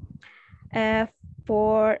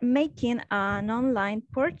 For making an online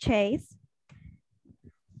purchase,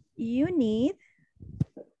 you need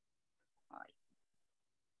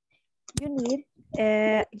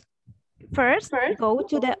first, go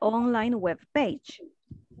to the online web page.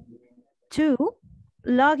 2,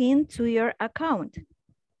 log into your account.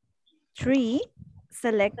 3,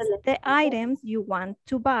 select the items you want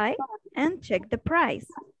to buy and check the price.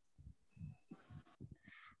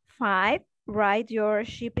 5, write your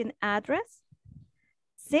shipping address.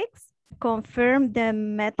 6, confirm the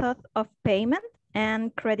method of payment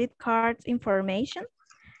and credit card information.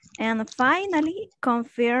 And finally,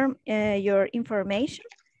 confirm your information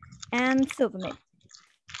and submit.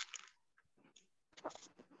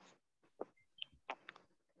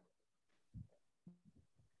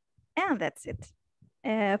 And that's it.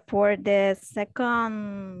 For the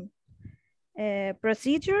second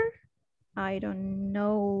procedure, I don't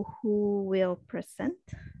know who will present.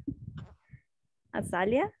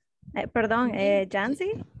 Azalia? Pardon,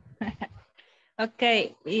 Jancy?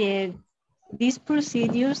 Okay, this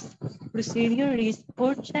procedure is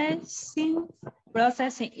purchasing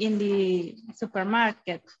processing in the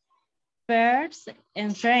supermarket. First,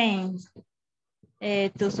 entering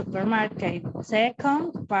to supermarket.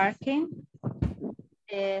 Second, parking.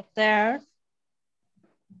 Third,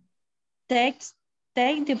 take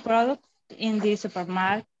the product in the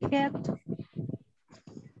supermarket.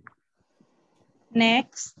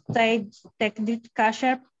 Next, take the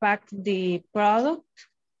cashier, pack the product,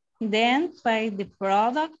 then pay the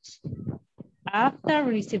product. After,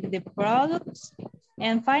 receive the products,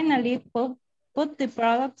 and finally put the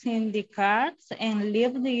products in the carts and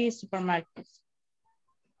leave the supermarket.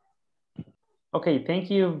 Okay, thank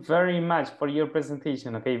you very much for your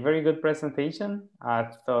presentation. Okay, very good presentation.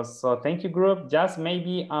 So thank you, group. Just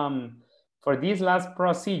maybe for this last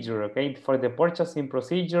procedure, okay, for the purchasing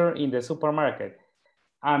procedure in the supermarket.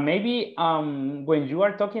 Maybe when you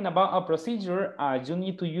are talking about a procedure, you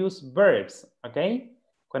need to use verbs, okay?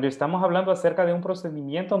 Cuando estamos hablando acerca de un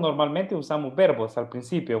procedimiento, normalmente usamos verbos al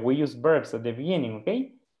principio. We use verbs at the beginning,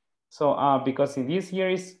 okay? So because in this here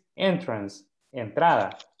is entrance,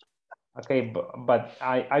 entrada. Okay, but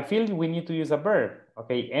I feel we need to use a verb.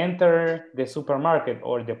 Okay, enter the supermarket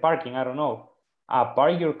or the parking, I don't know.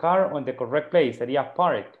 Park your car on the correct place, sería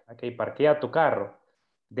park. Okay, parquea tu carro.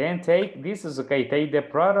 Then take, this is okay, take the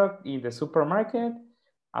product in the supermarket,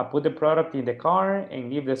 put the product in the car and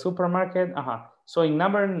leave the supermarket. So in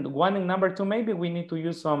number 1 and number 2, maybe we need to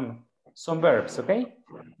use some verbs, okay?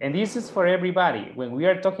 And this is for everybody. When we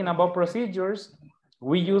are talking about procedures,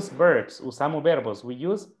 we use verbs, usamos verbos, we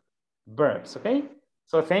use verbs, okay?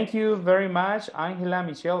 So thank you very much, Angela,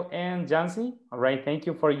 Michelle, and Jancy. All right, thank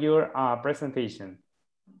you for your presentation.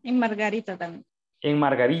 And Margarita también. And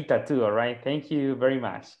Margarita too, all right? Thank you very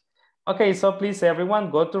much. Okay, so please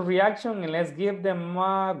everyone go to reaction and let's give them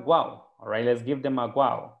a wow. All right, let's give them a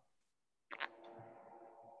wow.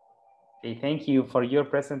 Okay, thank you for your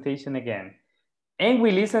presentation again. And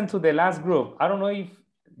we listen to the last group. I don't know if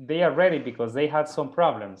they are ready because they had some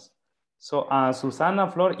problems. So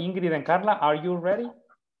Susana, Flor, Ingrid, and Carla, are you ready?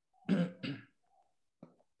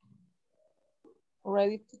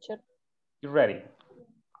 Ready, teacher. You're ready.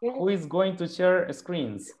 Yes. Who is going to share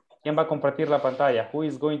screens? ¿Quién va a compartir la pantalla? Who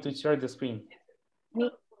is going to share the screen?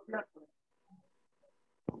 Me.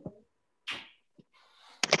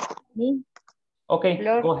 Me. Okay,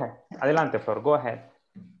 Flor. go ahead. Adelante, Flor, go ahead.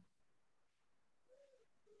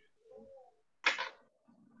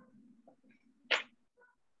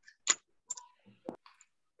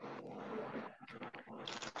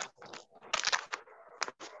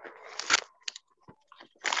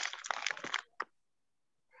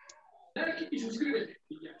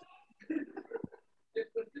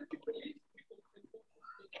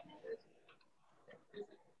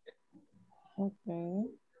 Okay.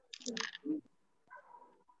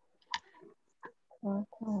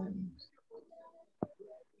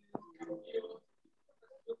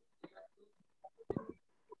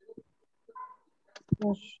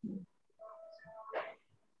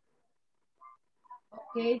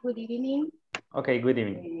 Okay, good evening. Okay, good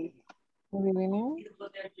evening. Good evening.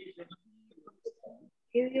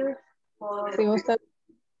 Period for... Si gusta.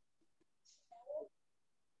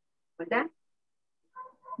 ¿Verdad?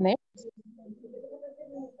 Next.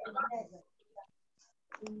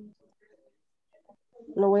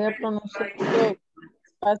 Lo voy a pronunciar yo.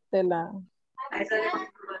 Pastela.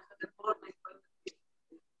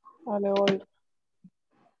 Vale, voy.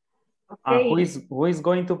 Okay. Who is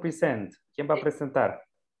going to present? ¿Quién va a presentar?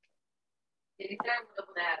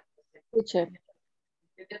 Teacher.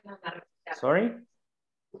 Sorry?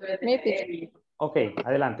 Mi teacher. Okay,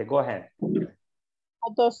 adelante, go ahead.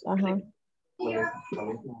 Dos, ajá.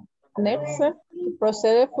 Next,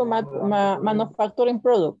 procede for manufacturing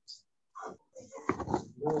products.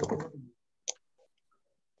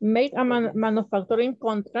 Make a manufacturing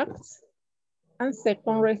contract and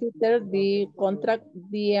second register the contract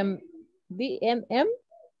DNM.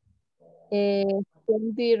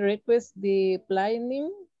 Send the request the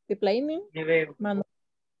planning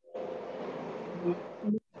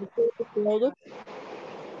product.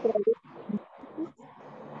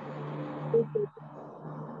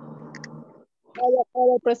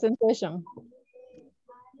 All presentation.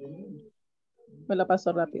 Me la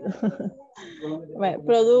paso rápido.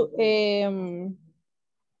 Bueno,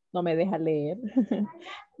 no me deja leer.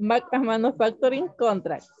 Manufacturing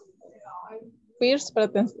contract. First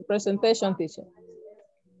presentation, teacher.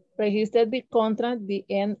 Register the contract, the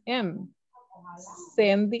NM.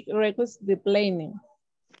 Send the request, the planning.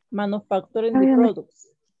 Manufacturing the products.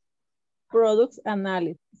 Products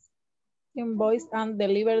analysis. Invoice and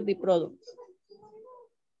deliver the products.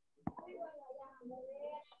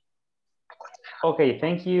 Okay,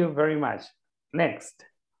 thank you very much. Next.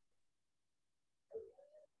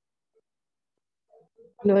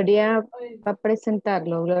 Gloria va a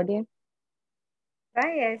presentarlo, Gloria.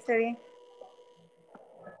 Vaya, está bien.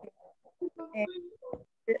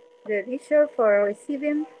 The issue for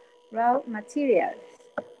receiving raw materials.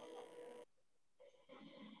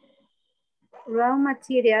 Raw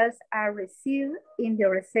materials are received in the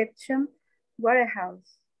reception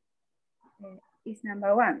warehouse. Is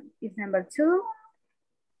number one. Is number two,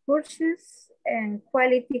 purchase and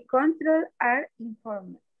quality control are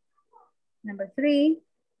informed. Number three,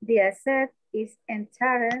 the asset is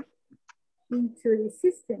entered into the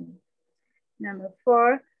system. Number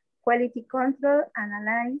four, quality control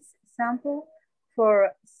analyze sample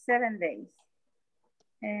for 7 days.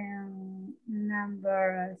 And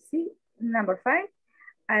number five,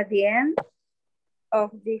 at the end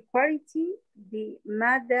of the quality, the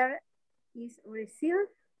matter is received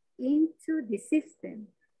into the system.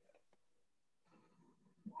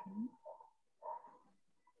 Okay.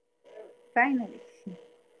 Finally.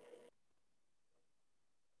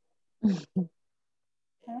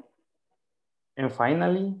 And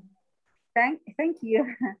finally? Thank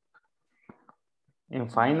you. And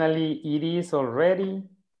finally, it is already?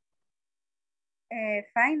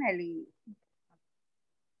 Finally.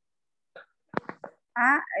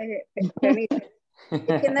 Permítame.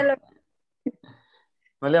 Es que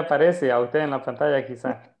no le aparece a usted en la pantalla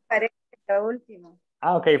quizá. Aparece lo último.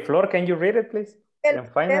 Okay, Flor, can you read it, please? And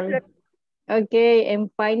finally? Okay, and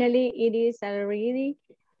finally, it is already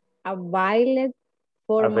available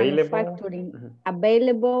for manufacturing.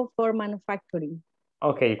 Available for manufacturing.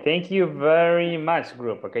 Okay, thank you very much,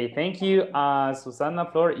 group. Okay, thank you, Susana,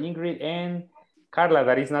 Flor, Ingrid, and Carla,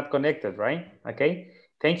 that is not connected, right? Okay,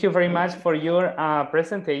 thank you very much for your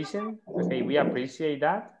presentation. Okay, we appreciate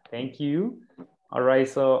that. Thank you. All right,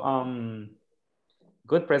 so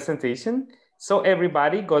good presentation. So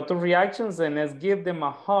everybody go to reactions and let's give them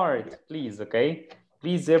a heart, please, okay?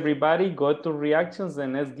 Please, everybody go to reactions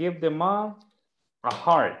and let's give them a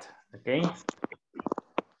heart, okay?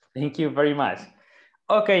 Thank you very much.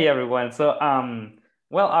 Okay, everyone. So,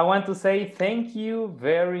 well, I want to say thank you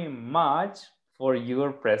very much for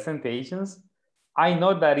your presentations. I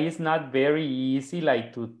know that it's not very easy,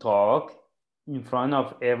 like to talk in front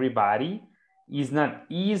of everybody. It's not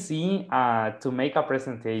easy to make a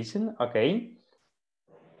presentation, okay?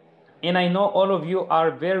 And I know all of you are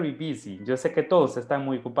very busy. Yo sé que todos están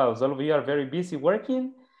muy ocupados. All of you are very busy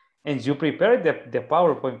working and you prepared the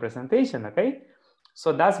PowerPoint presentation, okay?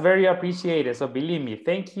 So that's very appreciated. So believe me,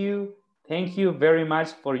 thank you. Thank you very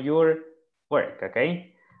much for your work,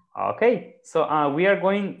 okay? Okay, so we are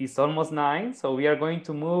going, it's almost 9, so we are going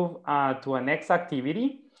to move to a next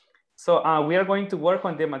activity. So we are going to work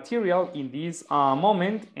on the material in this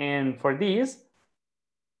moment, and for this,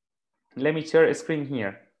 let me share a screen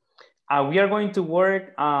here. We are going to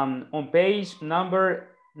work on page number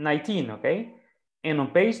 19, okay? And on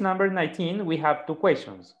page number 19, we have 2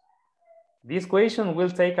 questions. This question will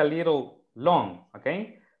take a little long,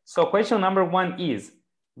 okay? So question number 1 is,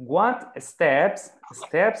 what steps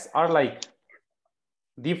are like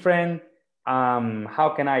different,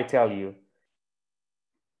 how can I tell you?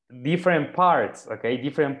 Different parts, okay?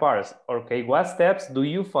 Different parts, okay? What steps do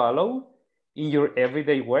you follow in your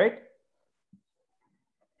everyday work?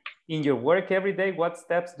 In your work every day, what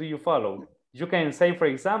steps do you follow? You can say, for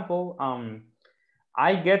example,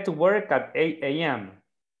 I get to work at 8 a.m.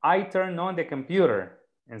 I turn on the computer.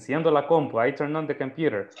 Enciendo la compu, I turn on the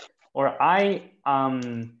computer. Or I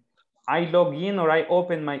log in or I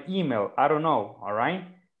open my email. I don't know, all right?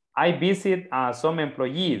 I visit some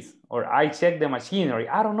employees or I check the machinery.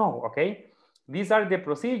 I don't know, okay? These are the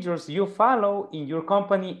procedures you follow in your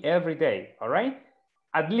company every day, all right?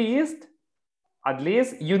 At least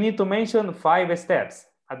you need to mention 5 steps.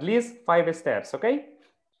 At least 5 steps, okay?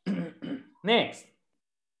 Next.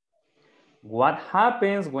 What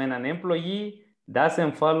happens when an employee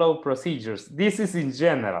doesn't follow procedures? This is in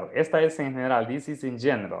general. Esta es en general. This is in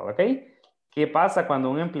general, okay? ¿Qué pasa cuando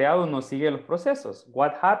un empleado no sigue los procesos?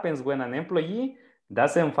 What happens when an employee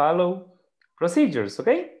doesn't follow procedures,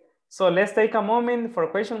 okay? So let's take a moment for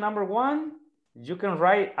question number 1. You can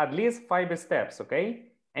write at least 5 steps, okay?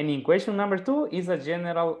 And in question number 2 is a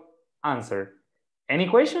general answer. Any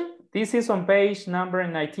question? This is on page number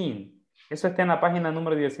 19. Eso está en la página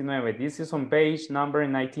número 19. This is on page number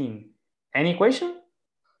 19. Any question?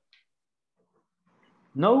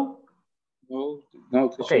 No? No.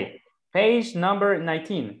 Okay, page number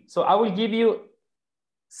 19. So I will give you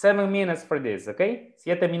 7 minutes for this, okay?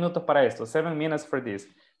 7 minutos para esto, 7 minutes for this.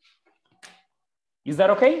 Is that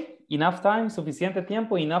okay? Enough time? Suficiente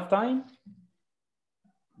tiempo? Enough time?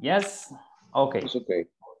 Yes? Okay. It's okay.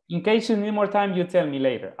 In case you need more time, you tell me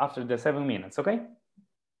later after the 7 minutes, okay?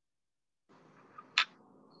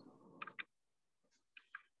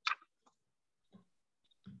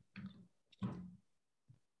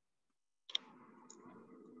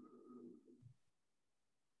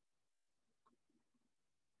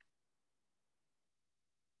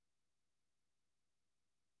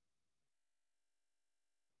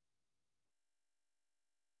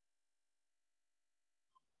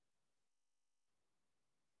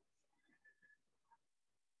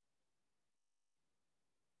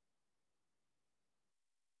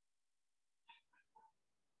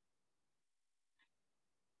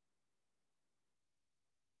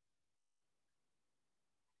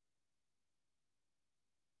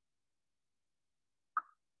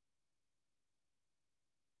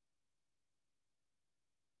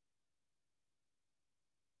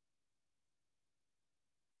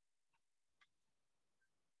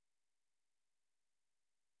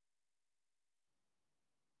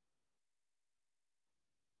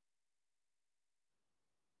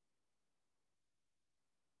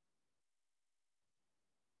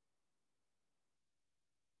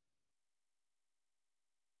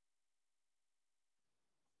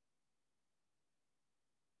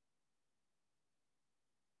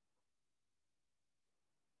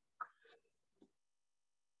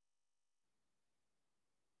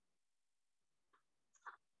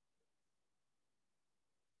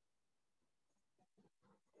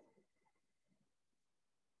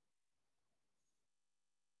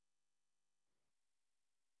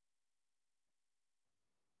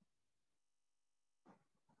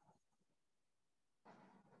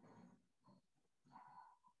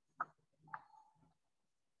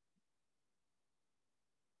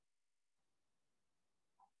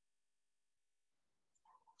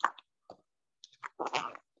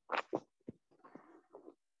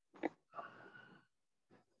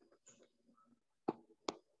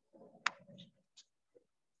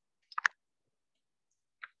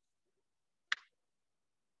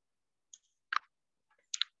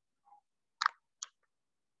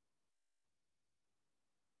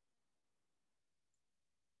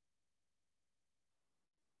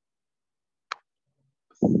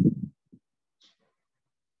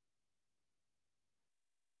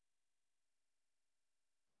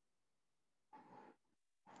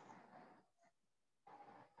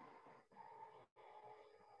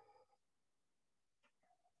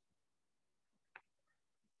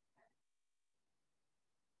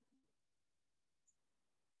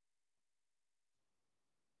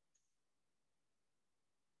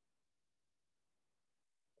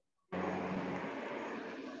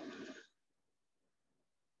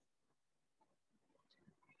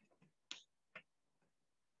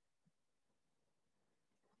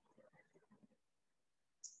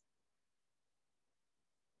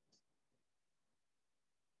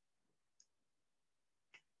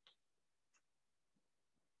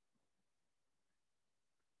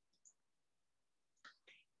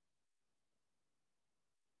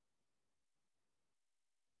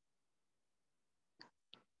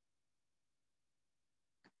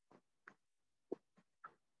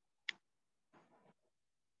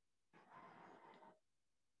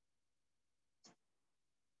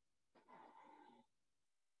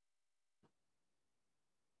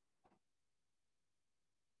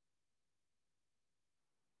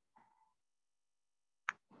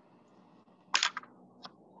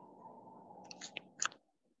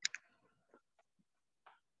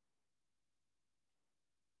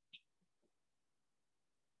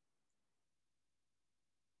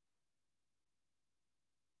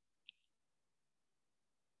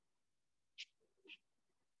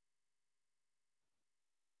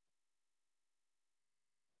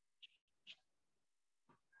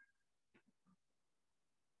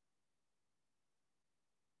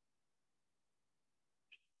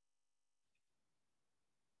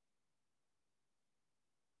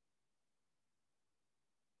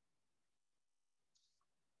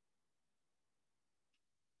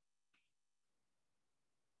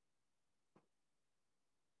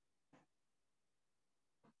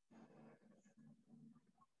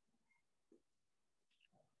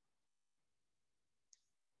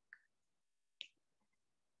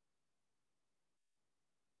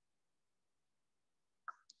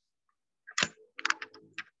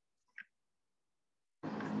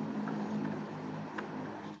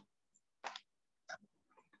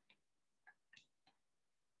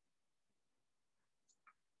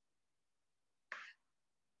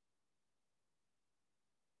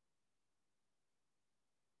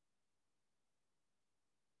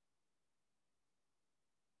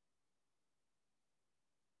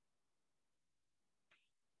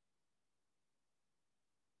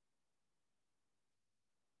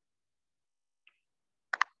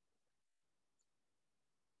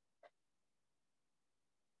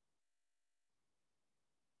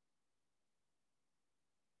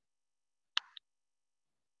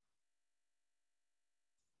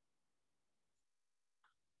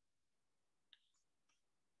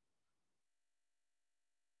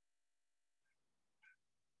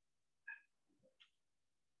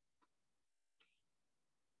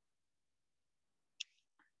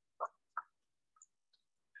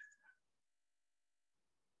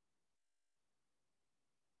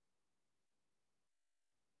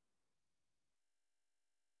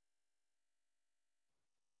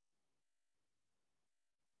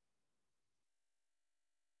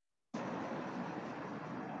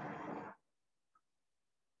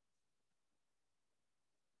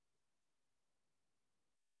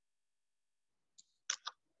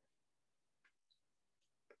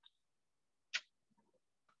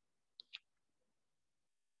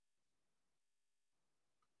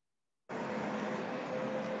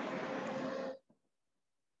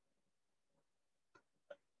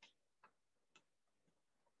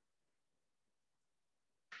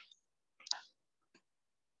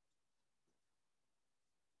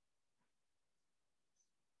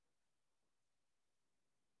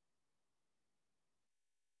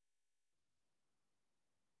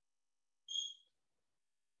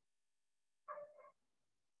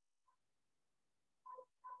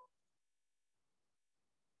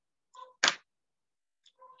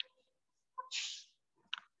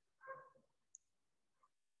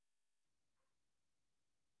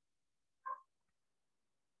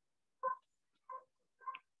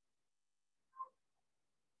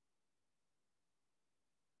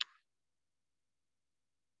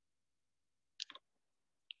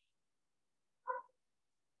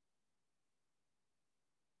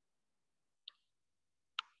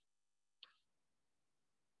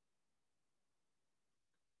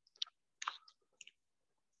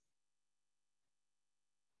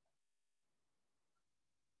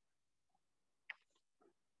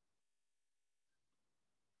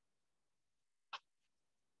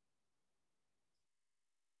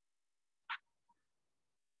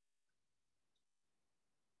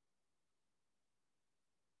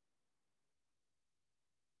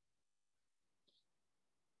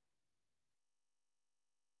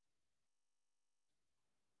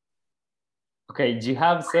 Okay, you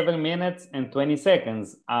have 7 minutes and 20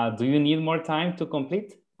 seconds. Do you need more time to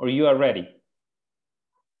complete or you are ready?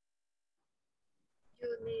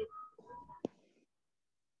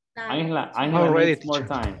 Angela needs more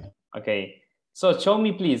time. Okay, so show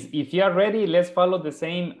me please. If you are ready, let's follow the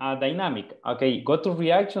same dynamic. Okay, go to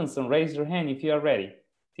reactions and raise your hand if you are ready.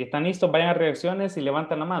 Si están listos, vayan a reacciones y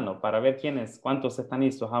levanten la mano para ver cuántos están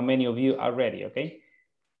listos. How many of you are ready, okay?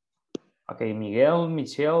 Okay, Miguel,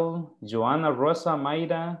 Michelle, Joanna, Rosa,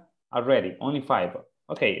 Mayra are ready. Only 5.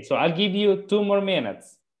 Okay, so I'll give you 2 more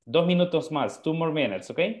minutes. 2 minutos más, 2 more minutes,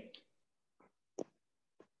 okay?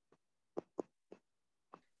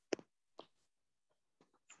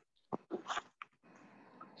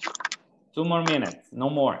 Two more minutes, no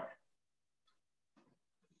more.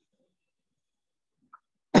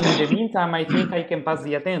 In the meantime, I think I can pass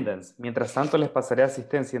the attendance. Mientras tanto, les pasaré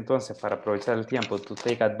asistencia entonces para aprovechar el tiempo to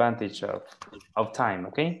take advantage of time,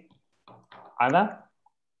 okay? Ada?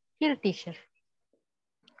 Here, teacher.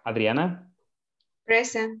 Adriana?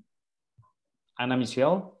 Present. Ana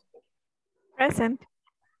Michelle? Present.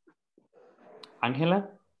 Angela?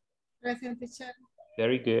 Present, teacher.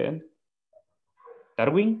 Very good.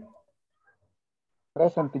 Darwin?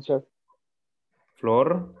 Present, teacher.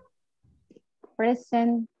 Flor?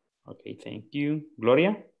 Present. Okay, thank you.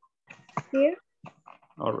 Gloria? Here.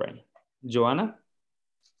 All right. Joanna?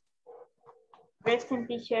 Present,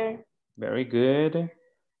 teacher. Very good.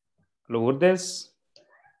 Lourdes?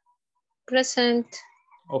 Present.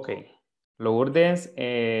 Ok. Lourdes,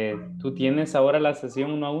 ¿tú tienes ahora la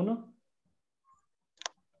sesión 1 a 1?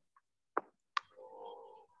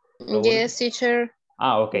 Lourdes? Yes, teacher.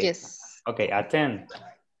 Ah, ok. Yes. Ok, attend.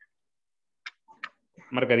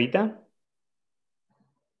 Margarita?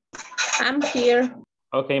 I'm here.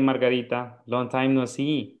 Ok, Margarita. Long time no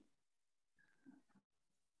see.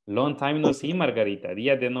 Long time no see, Margarita.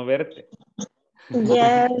 Días de no verte.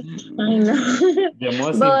 Yes, I know. The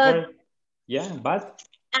most But important. Yeah, but.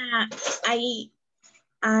 I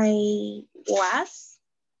was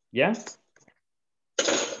Yeah.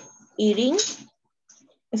 eating,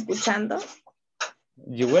 escuchando.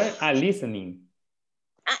 You were listening.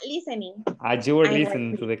 Listening. You were I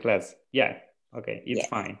listening was to the class. Yeah. Okay, it's Yes.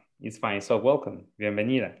 fine. It's fine. So welcome.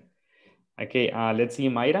 Bienvenida. Okay, let's see,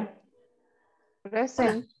 Mayra.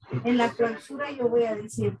 Present. En la clausura yo voy a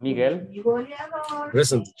decir. Miguel. Mi goleador.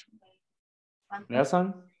 Present.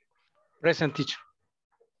 Nelson. Present, teacher.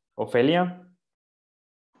 Ofelia.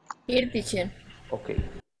 Here, teacher. Okay.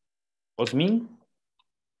 Osmin.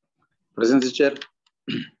 Present, teacher.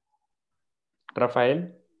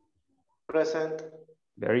 Rafael. Present.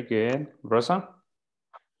 Very good. Rosa.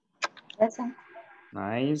 Present.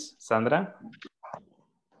 Nice. Sandra.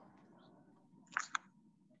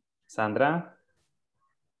 Sandra.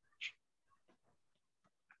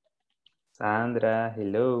 Sandra,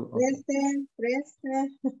 hello. Okay.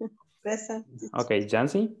 Present. Okay,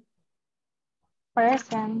 Jancy.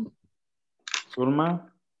 Present. Zulma.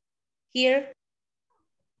 Here.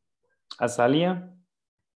 Azalia.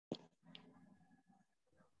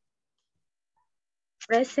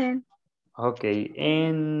 Present. Okay,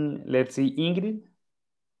 and let's see, Ingrid.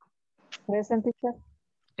 Present, teacher.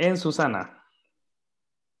 And Susana.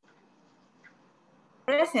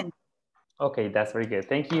 Present. Okay, that's very good.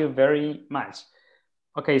 Thank you very much.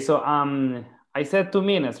 Okay, so I said 2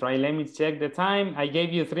 minutes, right? Let me check the time. I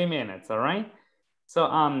gave you 3 minutes, all right? So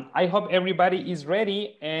I hope everybody is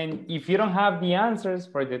ready. And if you don't have the answers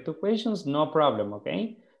for the 2 questions, no problem,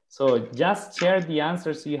 okay? So just share the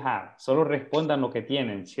answers you have. Solo respondan lo que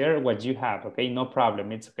tienen. Share what you have, okay? No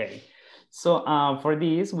problem, it's okay. So for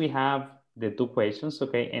this, we have the 2 questions,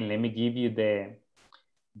 okay? And let me give you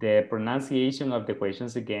the pronunciation of the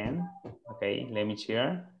questions again. Okay, let me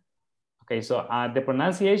share. Okay, so the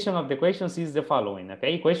pronunciation of the questions is the following,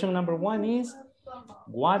 okay? Question number 1 is,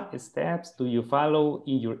 what steps do you follow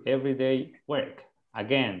in your everyday work?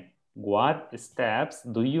 Again, what steps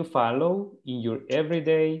do you follow in your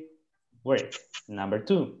everyday work? Number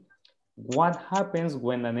 2, what happens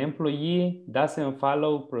when an employee doesn't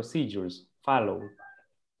follow procedures? Follow.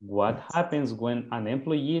 What happens when an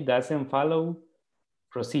employee doesn't follow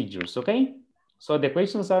procedures, okay? So the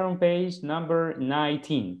questions are on page number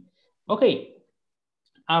 19. Okay,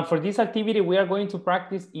 for this activity, we are going to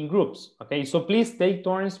practice in groups, okay? So please take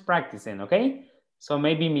turns practicing, okay? So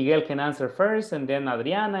maybe Miguel can answer first, and then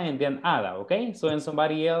Adriana, and then Ada, okay? So and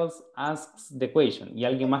somebody else asks the question, y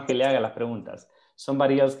alguien más que le haga las preguntas.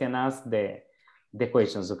 Somebody else can ask the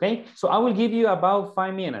questions, okay? So I will give you about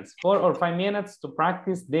 5 minutes, 4 or 5 minutes to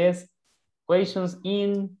practice these questions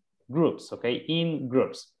in groups, okay? In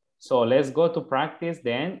groups. So let's go to practice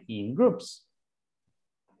then in groups.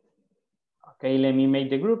 Okay, let me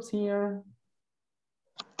make the groups here.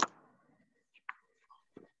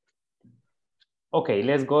 Okay,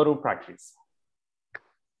 let's go to practice.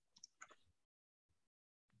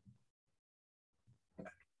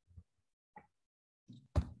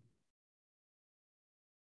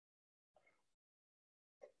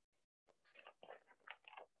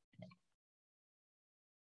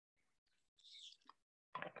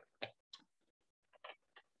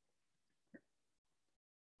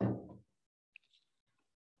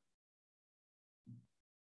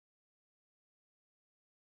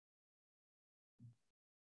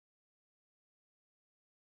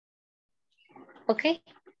 Ok.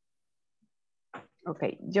 Ok,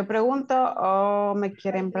 ¿yo pregunto o me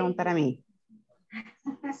quieren preguntar a mí?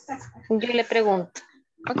 Yo le pregunto.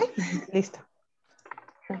 Ok, listo.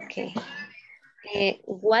 Ok.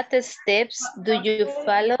 What steps do you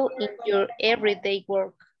follow in your everyday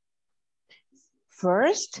work?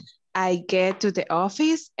 First, I get to the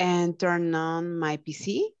office and turn on my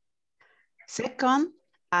PC. Second,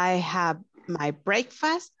 I have my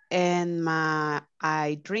breakfast and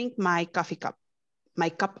I drink my cup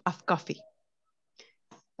of coffee.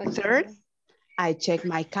 Okay. Third, I check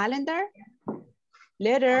my calendar.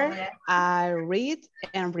 Later, I read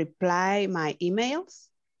and reply my emails.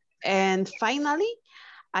 And finally,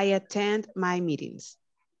 I attend my meetings.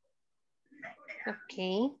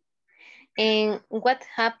 Okay. And what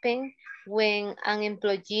happens when an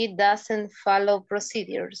employee doesn't follow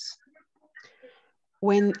procedures?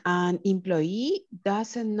 When an employee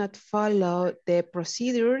does not follow the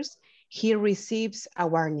procedures, he receives a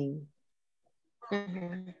warning.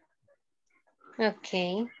 Mm-hmm.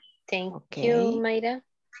 Okay, thank you, Mayra.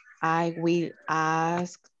 I will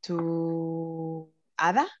ask to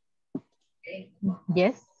Ada.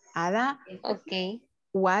 Yes. Ada. Okay.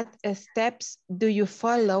 What steps do you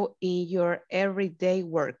follow in your everyday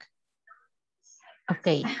work?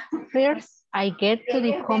 Okay, first I get to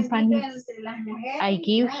the company. I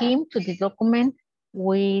give him to the document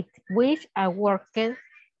with which I worked the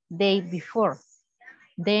day before.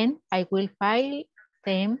 Then I will file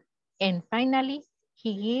them and finally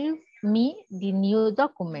he gives me the new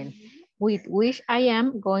document with which I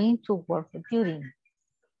am going to work during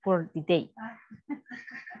for the day.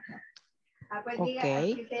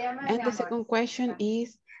 Okay, and the second question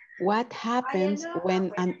is, what happens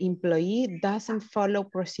when an employee doesn't follow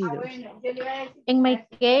procedures? In my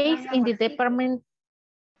case, in the department,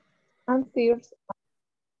 answers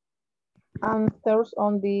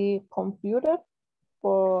on the computer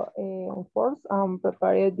for first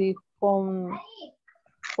prepare the form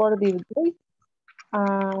for the day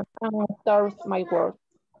and start my work.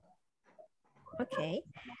 Okay.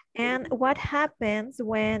 And what happens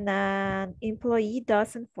when an employee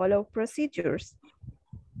doesn't follow procedures?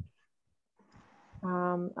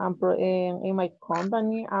 In my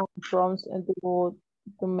company, I'm prone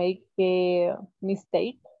to make a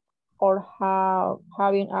mistake or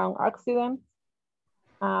having an accident.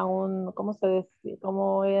 ¿Cómo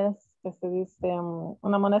es que se dice?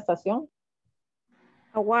 Una amonestación.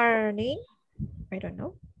 A warning? I don't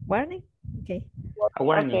know. Warning? Okay. A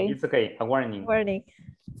warning, Okay. it's okay, a warning. Warning.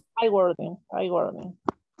 I warning.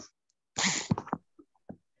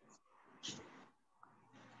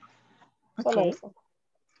 Okay.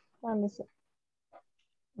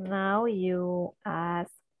 Now you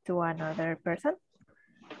ask to another person.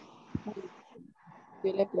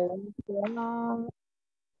 Yo le pregunto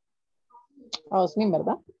a Osmin,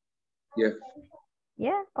 ¿verdad? Yeah.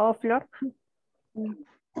 Yeah, o Flor.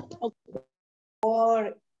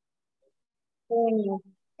 Or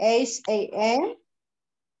 8 a.m.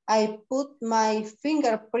 I put my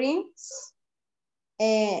fingerprints.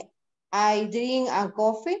 I drink a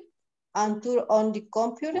coffee and turn on the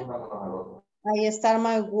computer. I start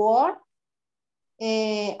my work.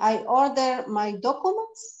 I order my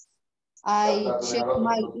documents. I check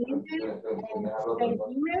my email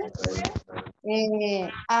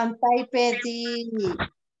and type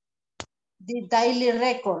the daily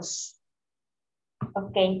records.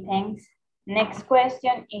 Okay, thanks. Next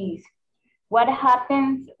question is, what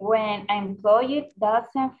happens when an employee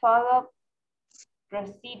doesn't follow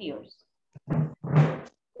procedures?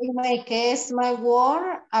 In my case, my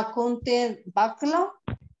work, accounting backlog,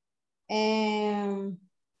 and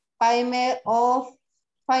payment of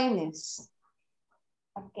finance.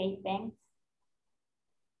 Okay, thanks.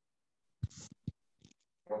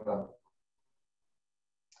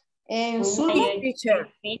 And Zulma, teacher,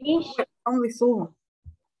 finish? only Zulma.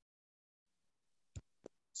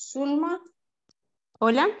 Zulma.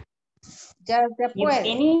 Hola. Ya You puede.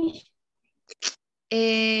 finish?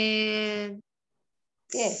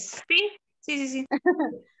 Yes. Sí.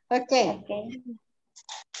 Okay.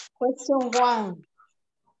 Question 1.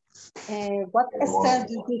 What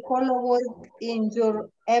steps do you follow in your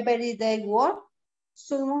everyday work?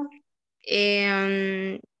 Sulma?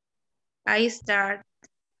 I start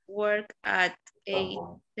work at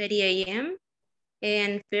 8:30 a.m.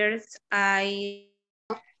 and first I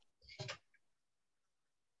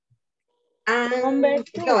Number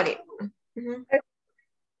 2. Got it.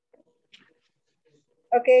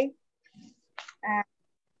 Okay.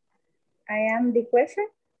 I am the question.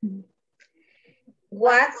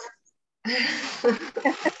 What?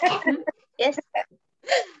 Yes.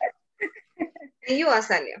 You,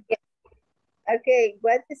 Azalia. Okay.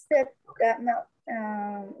 What step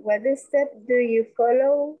do you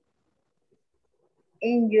follow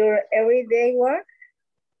in your everyday work?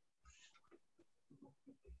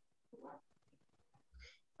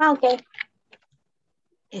 Okay.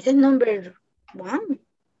 Is it number 1?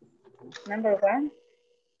 Number 1?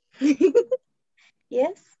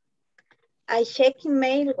 Yes. I check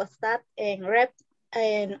email, WhatsApp,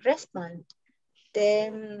 and respond.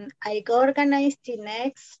 Then I organize the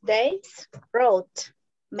next day's route,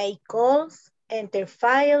 make calls, enter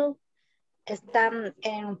file, stamp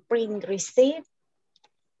and print receipt.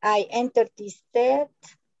 I enter the set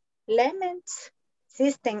elements,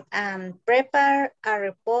 system, and prepare a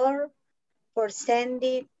report for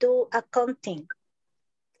sending to accounting.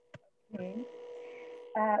 Okay.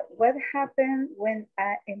 What happens when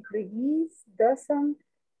an employee doesn't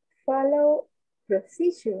follow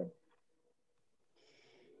procedure?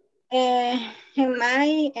 In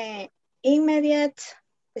my immediate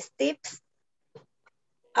steps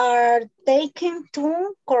are taken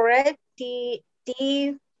to correct the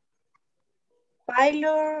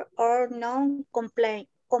failure or non-compliance.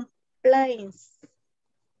 Compliance.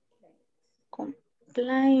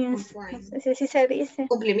 No sé si se dice.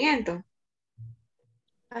 Cumplimiento.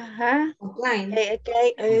 Ajá. Compliance.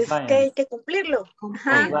 Es que hay que cumplirlo.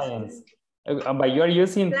 Ajá. Compliance. But you're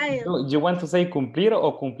using, you want to say cumplir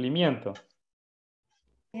o cumplimiento?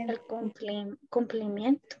 El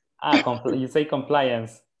cumplimiento. You say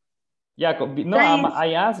compliance. Yeah, no,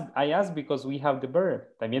 I asked because we have the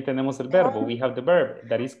verb. También tenemos el verbo. We have the verb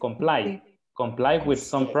that is comply. Comply with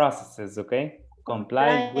some processes, okay?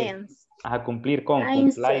 Comply with. Cumplir con,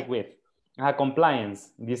 comply with.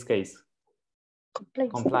 Compliance, in this case.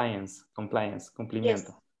 Compliance,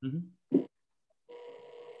 cumplimiento. Yes.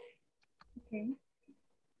 Okay.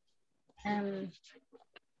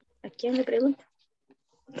 ¿A quién le pregunto?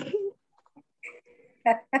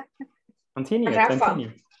 Continue. A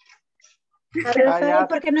Rafael,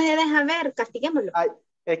 ¿por qué no se deja ver? Castiguémoslo.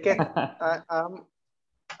 Es que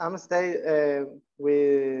I'm stay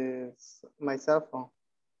with my cell phone.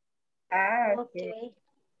 Okay.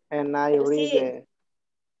 And I read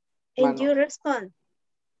the And you respond.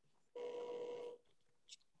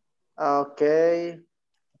 Okay.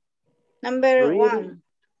 Number 1.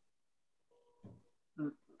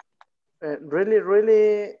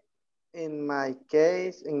 Really, in my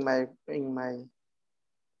case, in my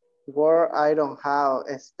work, I don't have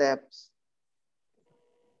steps.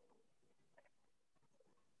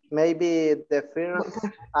 Maybe the first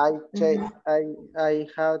I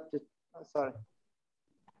have to. Sorry.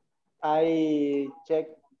 I check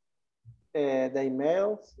the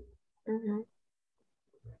emails.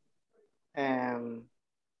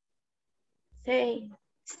 6,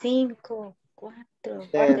 5, 4, the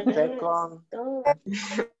 3, second. 2.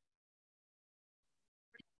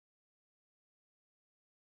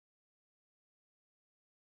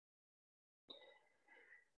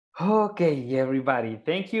 Okay, everybody,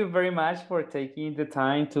 thank you very much for taking the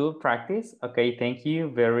time to practice. Okay, thank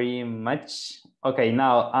you very much. Okay,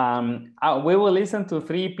 now we will listen to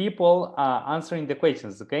 3 people answering the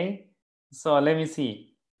questions, okay? So let me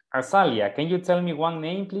see. Arsalia, can you tell me one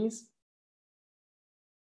name, please?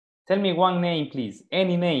 Tell me one name, please.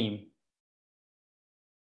 Any name.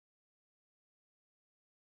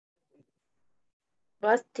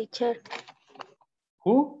 What, teacher?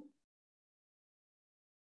 Who?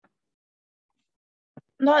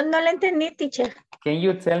 No le entendí, teacher. Can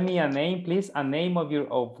you tell me a name, please? A name of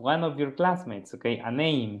one of your classmates, okay? A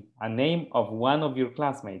name of one of your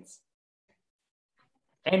classmates.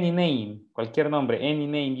 Any name, cualquier nombre, any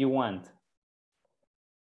name you want.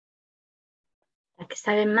 La que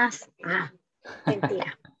sabe más.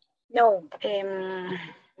 Mentira. No.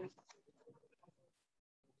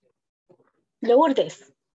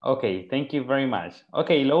 Lourdes. Okay, thank you very much.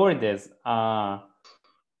 Okay, Lourdes.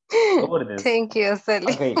 Lourdes. Thank you,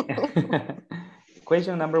 Celia. Okay.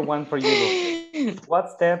 Question number 1 for you, Lourdes.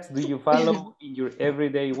 What steps do you follow in your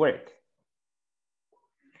everyday work?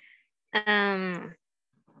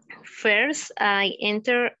 First, I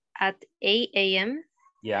enter at 8 a.m.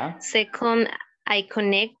 Yeah. Second, I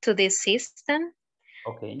connect to the system.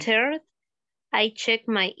 Okay. Third, I check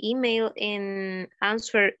my email and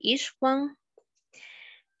answer each one.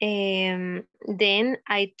 Then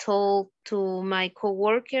I talk to my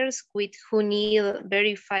coworkers who need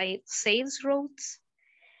verified sales routes.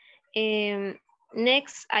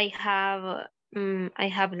 Next, I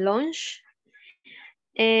have lunch.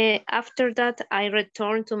 After that, I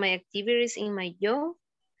return to my activities in my job.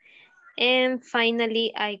 And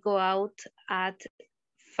finally, I go out at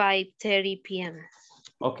 5:30 p.m.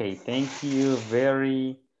 Okay, thank you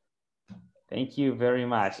very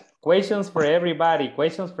much. Questions for everybody.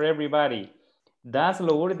 Does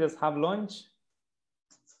Lourdes have lunch?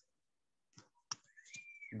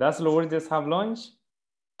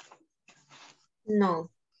 No.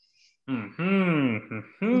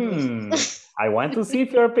 I want to see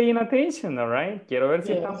if you're paying attention, all right? Quiero ver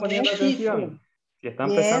si están poniendo atención. Si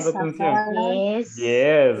están prestando atención.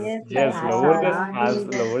 Yes.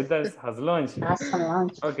 Lourdes has lunch.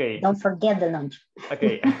 Okay. Don't forget the lunch.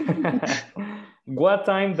 Okay. What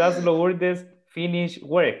time does Lourdes finish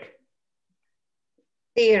work?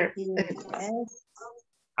 There.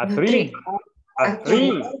 At 3. At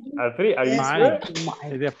 3. Are you sure?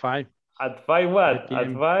 At 5. At 5 what? 5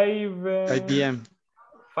 At 5? 5 p.m.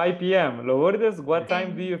 5 p.m. Lourdes, what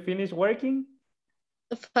time do you finish working?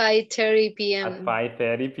 5:30 p.m. At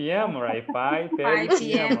 5:30 p.m. All right, 5:30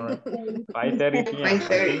 p.m. All right. 5:30 p.m.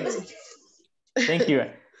 Okay. Thank you.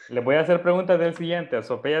 Le voy a hacer preguntas del siguiente,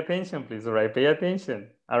 so pay attention, please. All right, pay attention.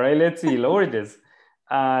 All right, let's see, Lourdes.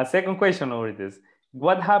 Second question, Lourdes.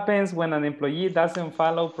 What happens when an employee doesn't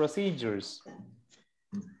follow procedures?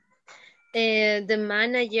 The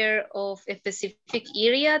manager of a specific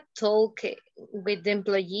area talk with the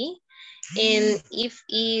employee, and if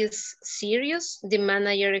is serious, the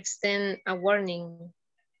manager extend a warning.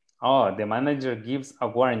 Oh, the manager gives a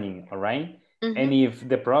warning, all right? And if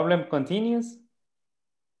the problem continues?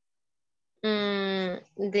 The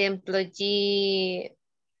employee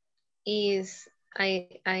is,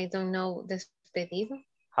 I don't know, despedido.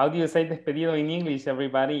 How do you say despedido in English,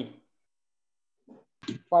 everybody?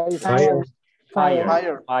 Fire. Like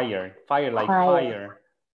fire.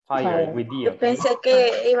 Fire with D. Yo pensé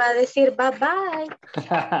que iba a decir bye bye.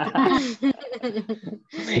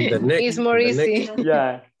 It's more easy.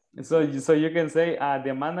 Yeah. So you can say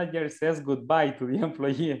the manager says goodbye to the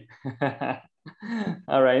employee.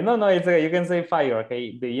 All right. No, it's okay. You can say fire.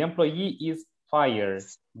 Okay. The employee is fired.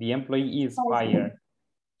 The employee is fired.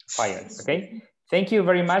 Fired. Okay. Thank you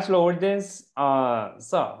very much, Lourdes.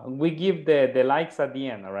 So we give the likes at the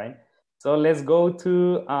end. All right. So let's go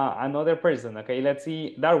to another person. Okay, let's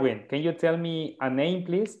see. Darwin, can you tell me a name,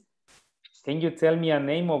 please? Can you tell me a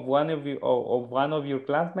name of one of your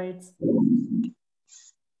classmates?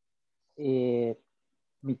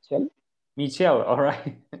 Michelle. Michelle, all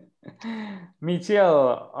right.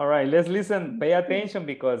 Michelle, all right, let's listen. Pay attention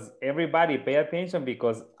because everybody pay attention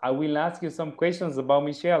because I will ask you some questions about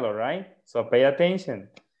Michelle, all right? So pay attention.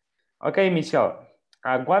 Okay, Michelle.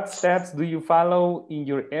 What steps do you follow in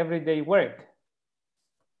your everyday work?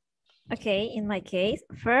 Okay, in my case,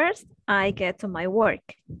 first, I get to my work.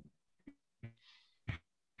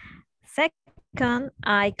 Second,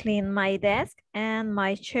 I clean my desk and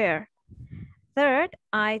my chair. Third,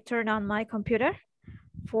 I turn on my computer.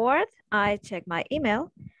 Fourth, I check my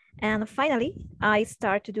email. And finally, I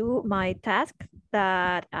start to do my task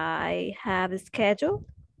that I have scheduled.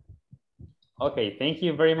 Okay, thank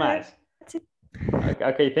you very much.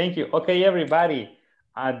 Okay, thank you. Okay, everybody.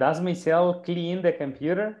 Does Michelle clean the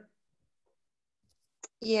computer?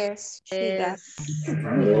 Yes, she does.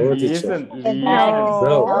 No, listen.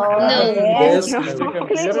 No. Yes, And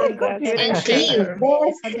clean.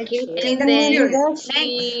 Clean the computer.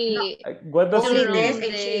 What does she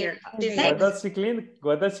clean? What does she clean?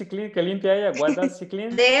 What does she clean? ¿Qué limpia ella? What does she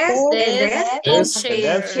clean? Desk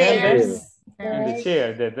and the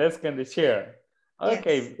chair. The desk and the chair.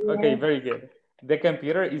 Okay, okay, very good. The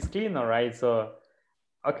computer is clean, all right? So,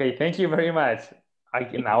 okay, thank you very much.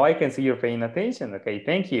 Now I can see you're paying attention. Okay,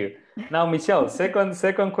 thank you. Now, Michelle,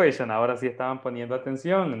 second question. Ahora sí estaban poniendo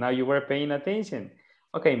atención. Now you were paying attention.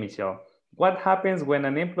 Okay, Michelle, what happens when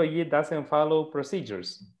an employee doesn't follow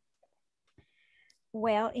procedures?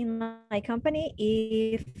 Well, in my company,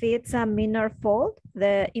 if it's a minor fault,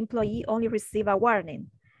 the employee only receives a warning.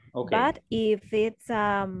 Okay. But if it's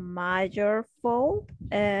a major fault,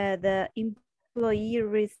 the employee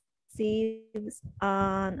receives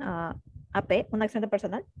una acción de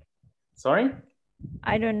personal. Sorry?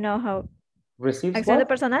 I don't know how. Receives acción what? de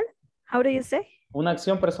personal? How do you say? Una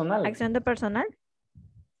acción personal. Acción de personal.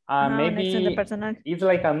 next to the Maybe personal. it's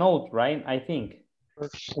like a note, right? I think.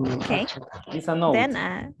 Okay. It's a note.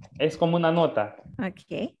 Then, Es como una nota.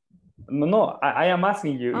 okay. No, I am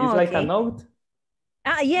asking you. It's Oh, like a okay. note?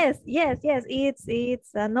 Yes.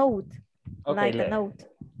 It's a note. Okay, Like a note.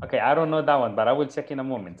 Okay, I don't know that one, but I will check in a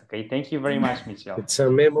moment. Okay, thank you very much, Michelle. It's a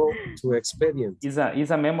memo to expedient. Is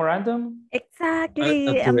a memorandum? Exactly,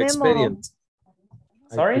 to a memo. expedient.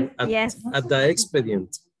 Sorry? Yes. At the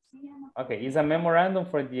expedient. Okay, it's a memorandum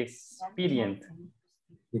for the expedient.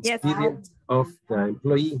 Expedient of the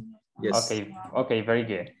employee. Yes. Okay, very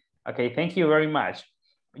good. Okay, thank you very much.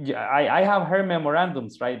 Yeah, I have heard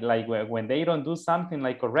memorandums, right? Like when they don't do something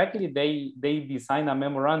like correctly, they design a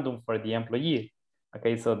memorandum for the employee.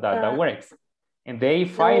 Okay, so that works. And they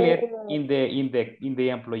file it in the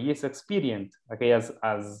employee's expedient. Okay, as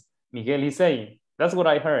Miguel is saying. That's what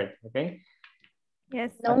I heard. Okay.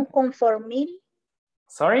 Yes. Non-conformity.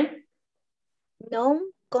 Sorry?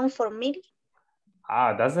 Non-conformity.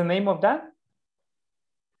 That's the name of that.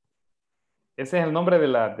 Ese es el nombre de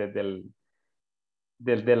la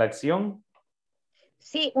acción.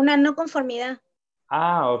 Sí, una no conformidad.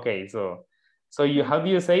 Okay. So how do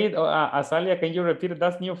you say it? Azalia, can you repeat it?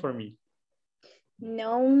 That's new for me.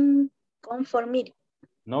 Non-conformity.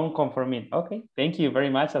 Non-conformity. Okay. Thank you very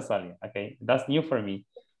much, Azalia. Okay. That's new for me.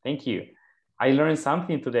 Thank you. I learned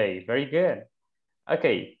something today. Very good.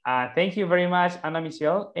 Okay. Thank you very much, Ana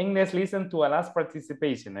Michelle. And let's listen to a last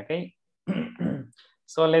participation. Okay.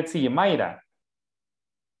 So let's see. Mayra,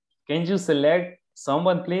 can you select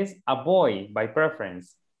someone, please? A boy by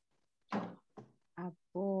preference. A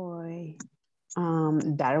boy.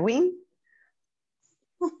 Darwin.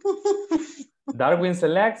 Darwin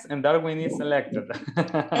selects and Darwin is selected.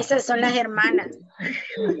 Esas son las hermanas.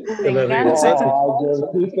 La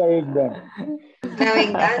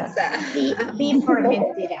venganza. Be for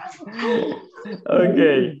mentira.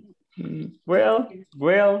 Okay. Well.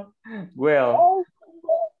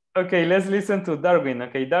 Okay, let's listen to Darwin.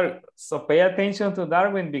 Okay, so pay attention to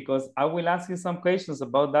Darwin because I will ask you some questions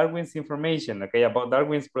about Darwin's information, okay, about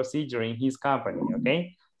Darwin's procedure in his company,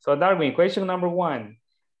 okay? So Darwin, question number 1.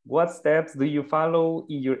 What steps do you follow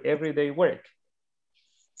in your everyday work?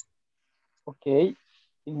 Okay,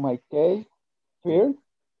 in my case, first,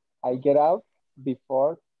 I get out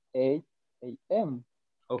before 8 a.m.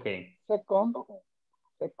 Okay. Second,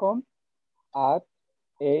 at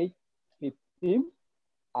 8:15,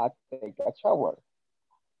 I take a shower.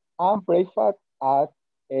 And breakfast at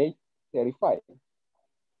 8:35.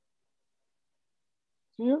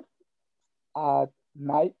 Third, at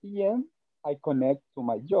 9 p.m., I connect to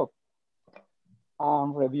my job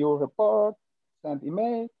and review reports, send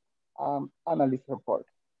email, analyze report.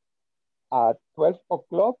 At 12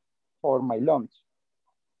 o'clock for my lunch.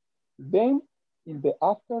 Then in the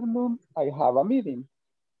afternoon, I have a meeting.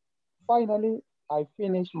 Finally, I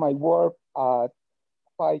finish my work at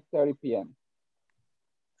 5:30 p.m.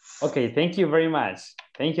 Okay, thank you very much.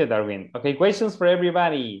 Thank you, Darwin. Okay, questions for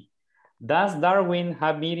everybody. Does Darwin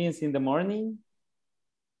have meetings in the morning?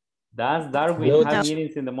 Does Darwin have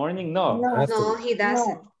meetings in the morning? No. No, he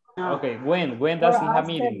doesn't. Okay, when does he have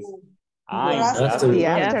meetings? In the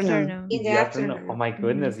afternoon. In the afternoon. Oh my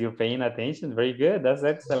goodness, you're paying attention. Very good. That's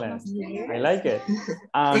excellent. Yes. I like it.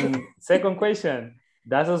 Second question.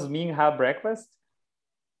 Does Osmin have breakfast?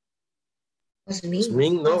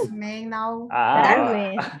 Osmin, no.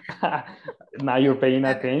 Now you're paying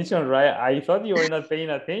attention, right? I thought you were not paying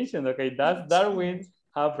attention. Okay, does Darwin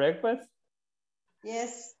have breakfast?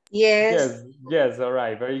 Yes. Yes. All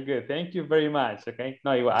right. Very good. Thank you very much. Okay.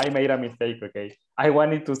 No, I made a mistake. Okay. I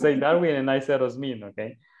wanted to say Darwin and I said Osmin.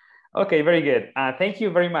 Okay. Okay. Very good. Thank you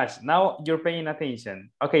very much. Now you're paying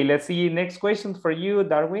attention. Okay. Let's see. Next question for you,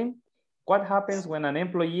 Darwin. What happens when an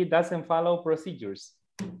employee doesn't follow procedures?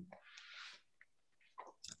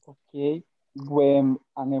 Okay. When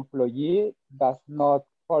an employee does not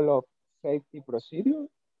follow safety procedure,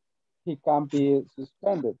 he can be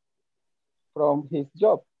suspended from his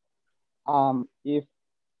job. If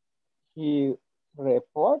he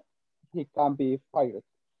reports, he can be fired.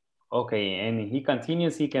 Okay, and he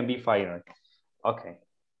continues, he can be fired. Okay,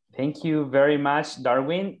 thank you very much,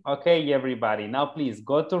 Darwin. Okay, everybody, now please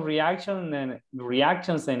go to reactions and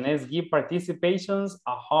let's give participations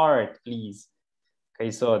a heart, please.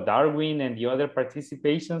 Okay, so Darwin and the other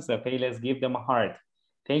participations, okay, let's give them a heart.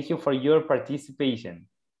 Thank you for your participation.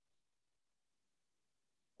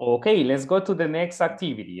 Okay, let's go to the next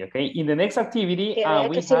activity, okay? In the next activity, we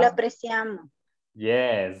have...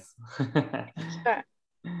 Yes.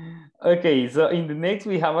 Okay, so in the next,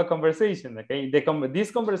 we have a conversation, okay? This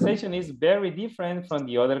conversation is very different from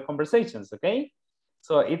the other conversations, okay?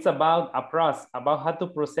 So it's about a process, about how to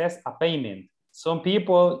process a payment. Some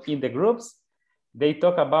people in the groups, they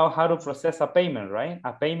talk about how to process a payment, right?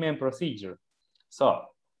 A payment procedure. So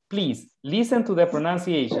please listen to the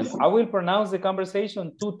pronunciation. I will pronounce the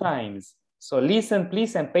conversation 2 times. So listen,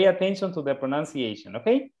 please, and pay attention to the pronunciation,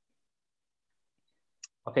 okay?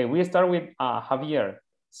 Okay, we start with Javier.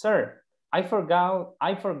 Sir, I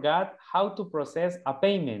forgot how to process a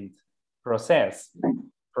payment. Process,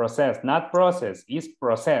 not process, is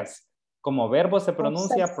process. Como verbo se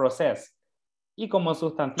pronuncia process. Y como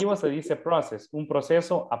sustantivo se dice process, un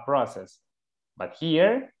proceso, a process. But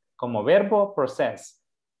here, como verbo, process,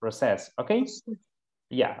 okay?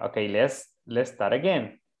 Yeah, okay, let's start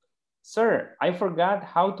again. Sir, I forgot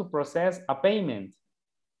how to process a payment.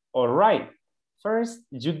 All right. First,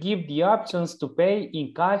 you give the options to pay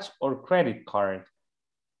in cash or credit card.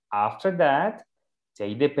 After that,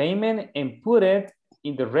 take the payment and put it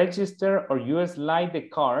in the register, or you slide the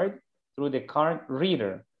card through the card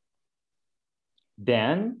reader.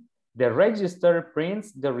 Then the register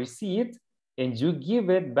prints the receipt and you give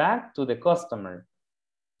it back to the customer.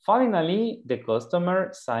 Finally, the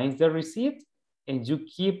customer signs the receipt and you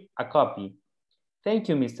keep a copy. Thank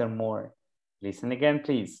you, Mr. Moore. Listen again,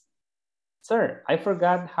 please. Sir, I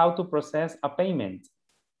forgot how to process a payment.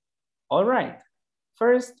 All right.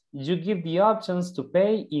 First, you give the options to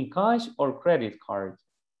pay in cash or credit card.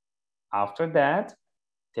 After that,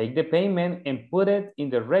 take the payment and put it in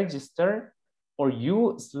the register, or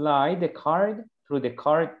you slide the card through the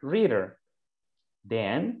card reader.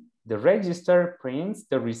 Then the register prints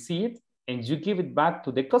the receipt and you give it back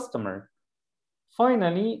to the customer.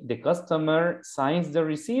 Finally, the customer signs the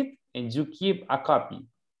receipt and you keep a copy.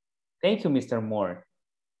 Thank you, Mr. Moore.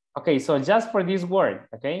 Okay, so just for this word,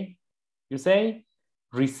 okay? You say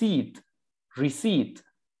receipt, receipt,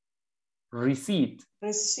 receipt.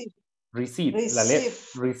 Receipt. Receipt.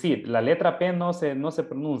 Receipt. Receipt. La letra P no se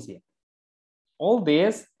pronuncia. All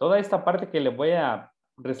this, toda esta parte que le voy a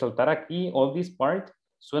resaltar aquí, all this part,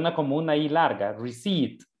 suena como una I larga.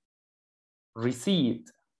 Receipt. Receipt.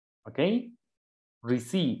 Okay?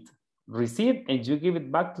 Receipt. Receipt, and you give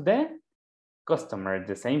it back to the customer.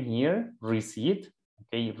 The same here. Receipt.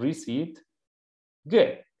 Okay, receipt.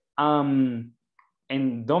 Good. And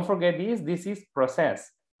don't forget this is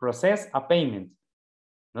process. Process a payment.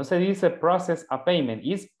 No se dice process a payment,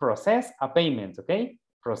 it's process a payment, okay?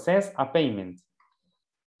 Process a payment.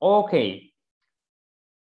 Okay.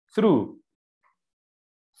 Through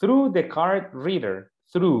the card reader,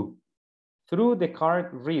 through the card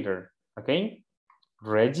reader, okay?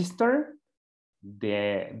 Register,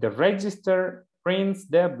 the register prints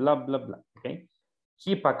the blah, blah, blah, okay?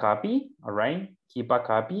 Keep a copy, all right? Keep a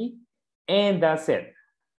copy, and that's it.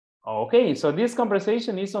 Okay, so this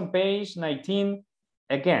conversation is on page 19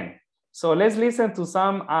 again. So let's listen to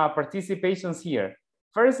some participations here.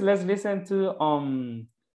 First, let's listen to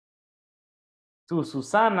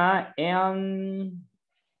Susana and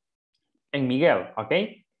Miguel,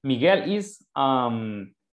 okay? Miguel is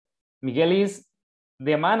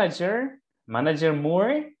the manager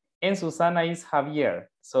Moore, and Susana is Javier.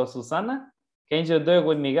 So Susana, can you do it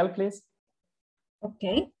with Miguel, please?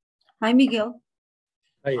 Okay. Hi, Miguel.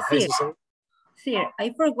 Hi, Susana. Sir,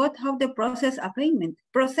 I forgot how to process a payment.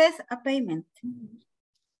 Process a payment.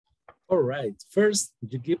 All right. First,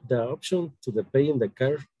 you give the option to the pay in the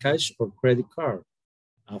cash or credit card.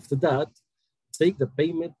 After that, take the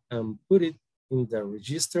payment and put it in the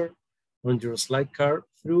register on your slide card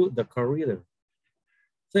through the card reader.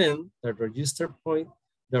 Then the register point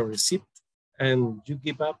the receipt and you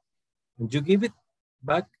give it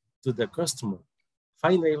back to the customer.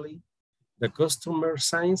 Finally, the customer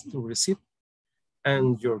signs the receipt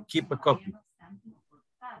and you keep a copy.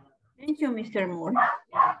 Thank you, Mr. Moore.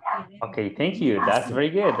 Okay, thank you. That's very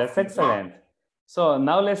good. That's excellent. So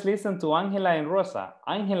now let's listen to Angela and Rosa.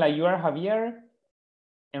 Angela, you are Javier,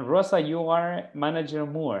 and Rosa, you are Manager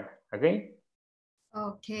Moore, okay?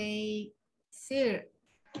 Okay, sir,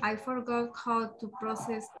 I forgot how to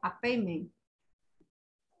process a payment.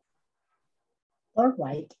 All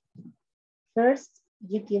right. First,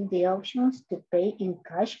 you give the options to pay in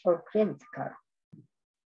cash or credit card.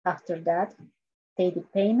 After that, take the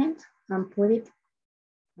payment and put it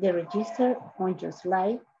the register on your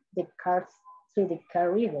slide, the card through the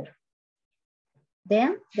card reader.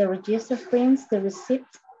 Then the register prints the receipt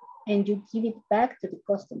and you give it back to the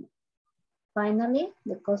customer. Finally,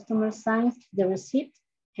 the customer signs the receipt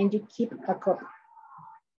and you keep a copy.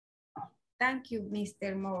 Thank you,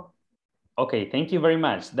 Mr. Moore. Okay, thank you very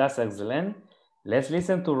much. That's excellent. Let's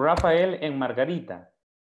listen to Rafael and Margarita.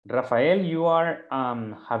 Rafael, you are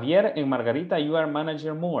Javier, and Margarita, you are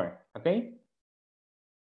Manager Moore, okay?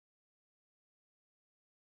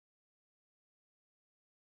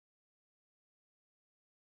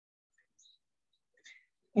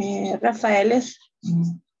 Rafael es.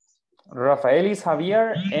 Rafael is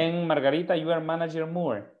Javier, and Margarita, you are manager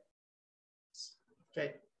Moore.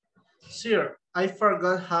 Okay. Sir, I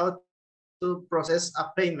forgot how to process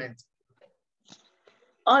a payment.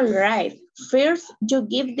 All right. First, you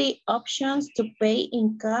give the options to pay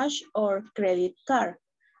in cash or credit card.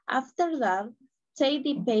 After that, take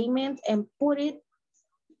the payment and put it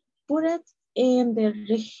in the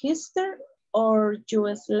register, or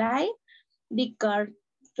you slide the card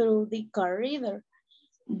through the card reader.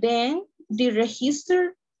 Then the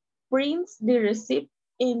register prints the receipt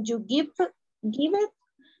and you give it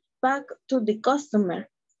back to the customer.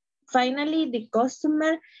 Finally, the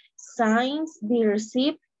customer signs the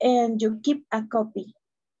receipt and you keep a copy.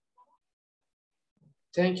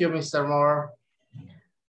 Thank you, Mr. Moore.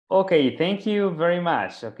 Okay, thank you very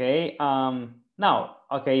much. Okay, now,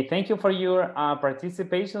 okay, thank you for your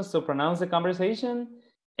participation to pronounce the conversation.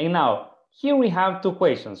 And now, here we have two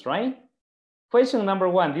questions, right? Question number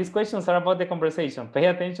one, these questions are about the conversation. Pay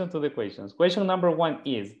attention to the questions. Question number one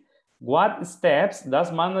is, what steps does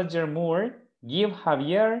Manager Moore give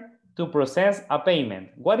Javier to process a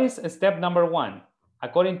payment? What is step number one,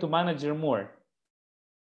 according to Manager Moore?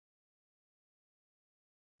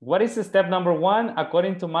 What is step number one,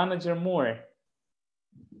 according to Manager Moore?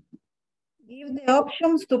 Give the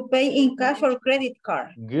options to pay in cash or credit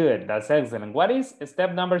card. Good, that's excellent. What is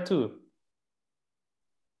step number two?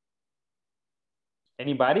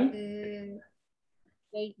 Anybody?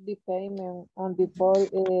 Take the payment and before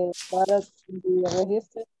that the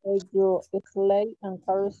register, take your slate and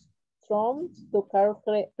corresponds to card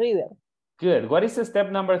reader. Good. What is step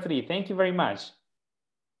number three? Thank you very much.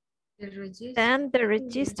 Then the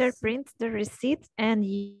register prints the receipt and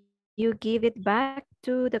you give it back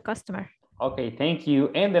to the customer. Okay, thank you.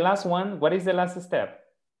 And the last one, what is the last step?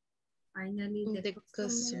 Finally, the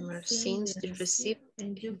customer sends the receipt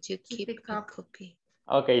and you keep a copy.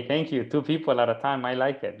 Okay, thank you. Two people at a time. I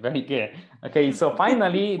like it. Very good. Okay, so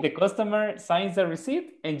finally, the customer signs the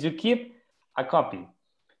receipt and you keep a copy.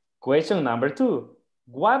 Question number two.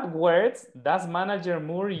 What words does Manager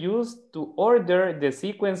Moore use to order the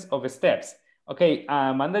sequence of steps? Okay,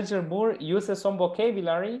 Manager Moore uses some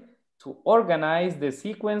vocabulary to organize the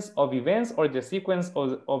sequence of events or the sequence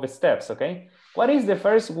of steps, okay? What is the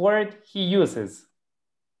first word he uses?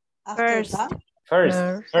 First.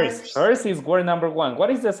 First is word number one. What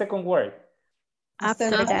is the second word? After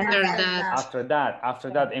that. After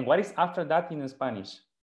that. And what is after that in Spanish?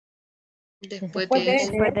 Después de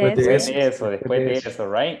eso,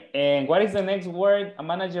 right? And what is the next word a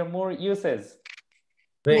Manager Moore uses?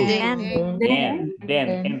 Then.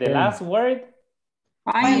 And the last word?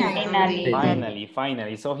 Finally.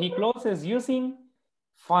 Finally. So he closes using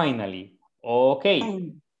finally.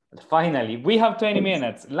 Okay. Finally, we have 20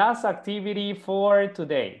 minutes. Last activity for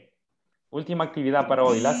today. Última actividad para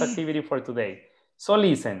hoy. Last activity for today. So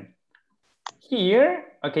listen.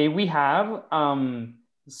 Here, okay, we have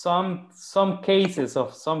some cases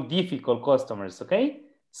of some difficult customers, okay?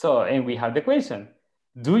 So, and we have the question.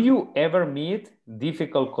 Do you ever meet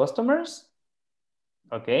difficult customers?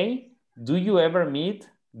 Okay. Do you ever meet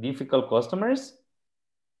difficult customers?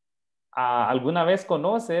 ¿Alguna vez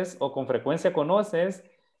conoces o con frecuencia conoces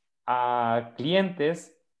a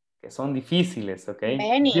clientes que son difíciles, okay?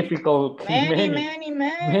 Many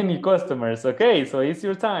customers, okay? So it's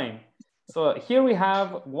your time. So here we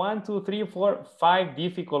have 1, 2, 3, 4, 5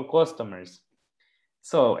 difficult customers.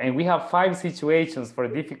 So, and we have 5 situations for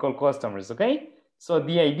difficult customers, okay? So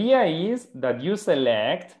the idea is that you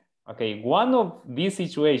select, okay, one of these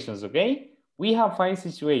situations, okay? We have 5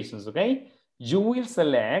 situations, okay? You will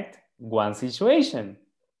select one situation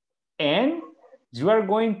and you are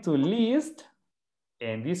going to list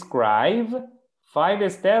and describe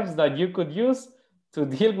 5 steps that you could use to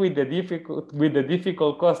deal with the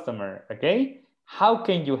difficult customer, okay? How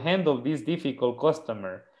can you handle this difficult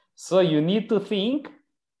customer? So you need to think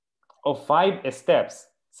of 5 steps,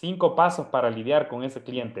 5 pasos para lidiar con ese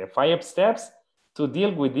cliente, 5 steps to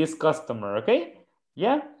deal with this customer, okay?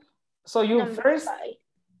 Yeah? So you first,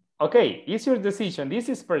 okay, it's your decision. This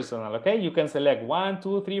is personal, okay? You can select 1,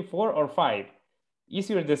 2, 3, 4, or 5. It's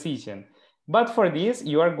your decision. But for this,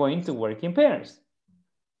 you are going to work in pairs.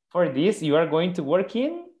 For this, you are going to work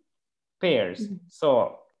in pairs.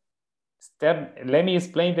 So let me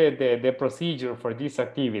explain the procedure for this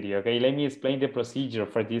activity, okay? Let me explain the procedure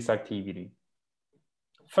for this activity.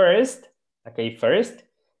 First, okay,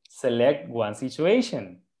 select one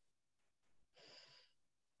situation.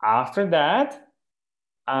 After that,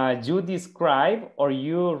 you describe or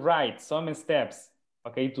you write some steps,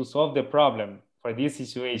 okay, to solve the problem for this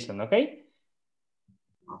situation, okay?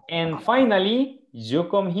 And finally, you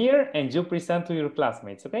come here and you present to your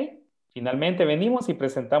classmates, okay? Finalmente venimos y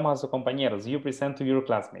presentamos a sus compañeros. You present to your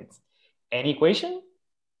classmates. Any question?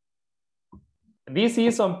 This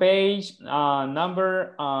is on page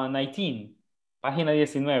number 19. Página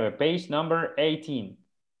 19, page number 18.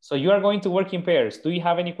 So you are going to work in pairs. Do you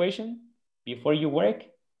have any question before you work?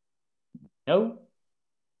 No?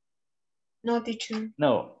 No, teacher.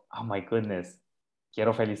 No. Oh my goodness.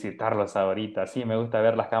 Quiero felicitarlos ahorita. Sí, me gusta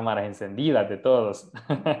ver las cámaras encendidas de todos.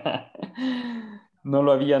 No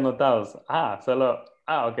lo había notado.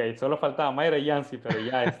 Ok. Solo faltaba Mayra y Yancy, pero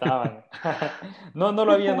ya estaban. No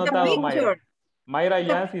lo había notado, Mayra. Mayra y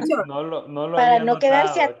Yancy no lo Para había no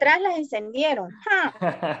quedarse notado. atrás, las encendieron.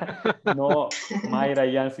 No, Mayra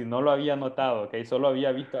y Yancy, no lo había notado, ok. Solo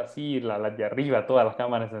había visto así las de arriba, todas las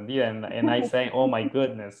cámaras encendidas. And I say, oh my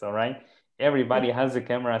goodness, all right. Everybody has the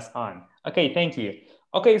cameras on. Okay, thank you.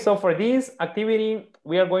 Okay, so for this activity,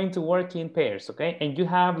 we are going to work in pairs, okay? And you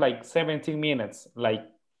have like 17 minutes, like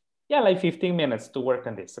 15 minutes to work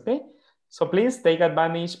on this, okay? So please take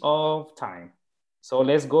advantage of time. So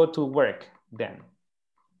let's go to work then.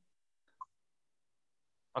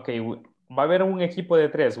 Okay, va a haber un equipo de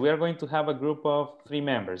 3. We are going to have a group of 3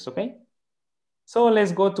 members, okay? So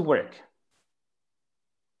let's go to work.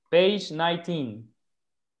 Page 19.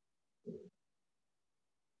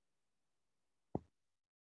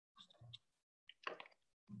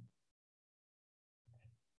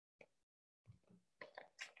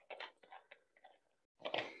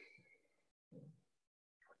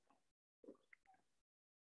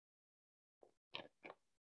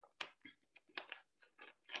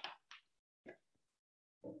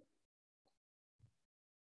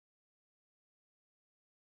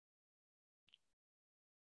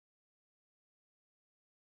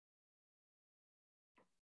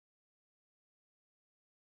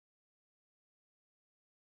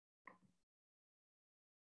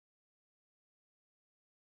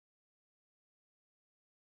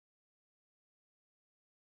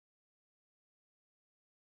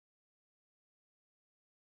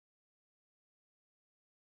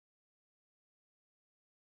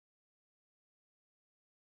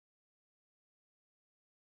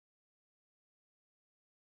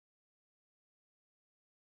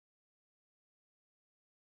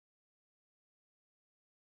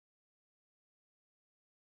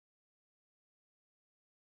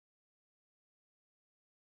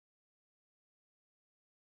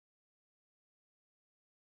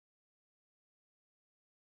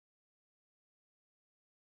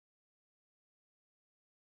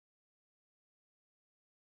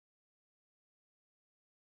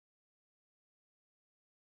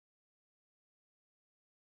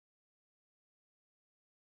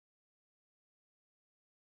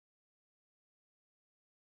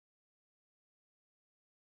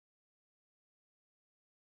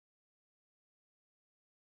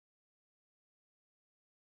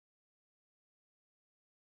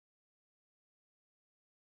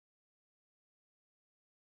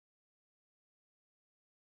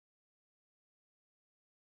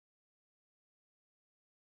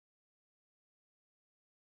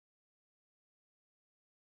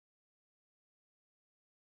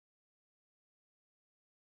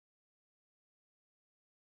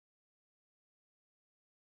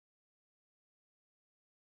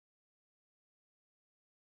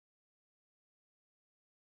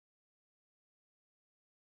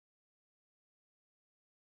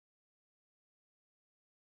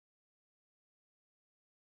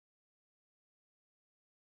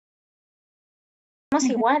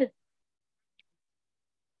 Igual.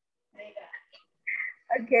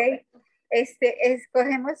 Ok.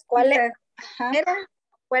 Escogemos ¿Cuál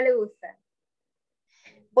le gusta?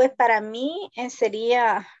 Pues para mí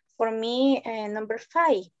sería, for me, number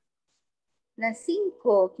 5. La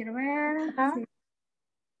 5, quiero ver. Sí.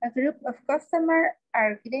 A group of customers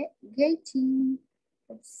are getting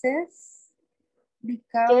obsessed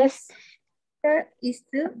because is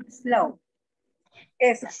too slow.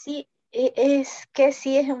 Eso. Sí, es que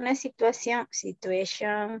sí es una situación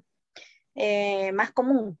más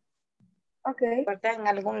común. Ok. ¿Verdad? En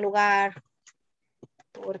algún lugar,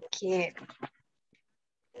 porque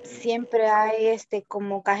siempre hay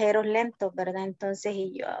como cajeros lentos, ¿verdad? Entonces,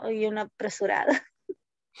 y una apresurada.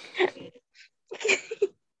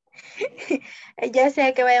 Ya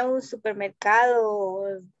sea que vaya a un supermercado,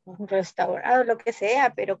 un restaurante, lo que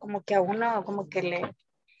sea, pero como que a uno, como que le...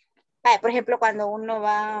 por ejemplo, cuando uno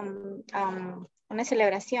va a una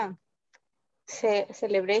celebración,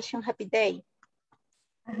 celebration happy day,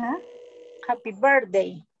 ajá, happy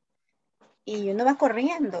birthday, y uno va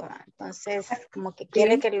corriendo, ¿va? Entonces como que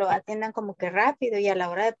quiere que lo atiendan como que rápido y a la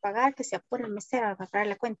hora de pagar que se apure el mesero a pagar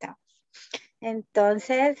la cuenta.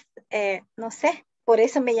 Entonces, no sé, por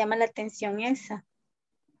eso me llama la atención esa.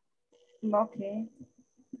 Ok.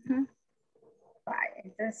 Vale,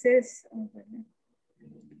 entonces,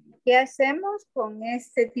 ¿qué hacemos con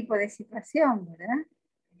este tipo de situación, verdad?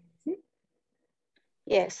 ¿Sí?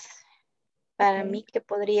 Yes. Para mí que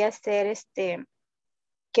podría ser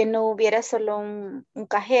que no hubiera solo un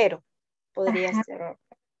cajero. Podría ser.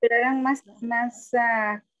 Pero eran más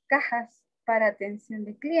cajas para atención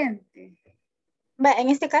de cliente. En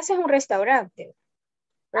este caso es un restaurante.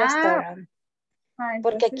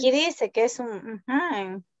 Porque Entonces, aquí dice que es un...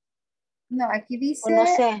 no, aquí dice... O no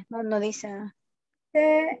sé, no dice.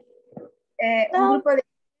 Un grupo de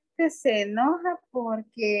gente se enoja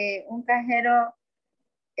porque un cajero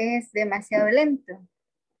es demasiado lento.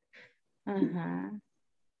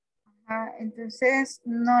 Entonces,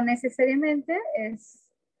 no necesariamente es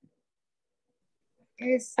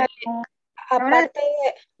aparte,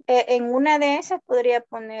 en una de esas podría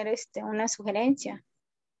poner una sugerencia.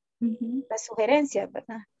 La sugerencia,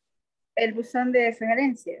 ¿verdad? El buzón de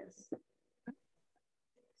sugerencias.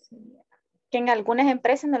 Que en algunas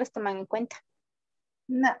empresas no los toman en cuenta.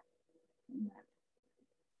 No.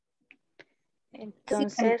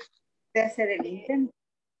 Entonces. De hacer el intento.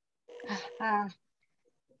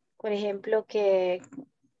 Por ejemplo, que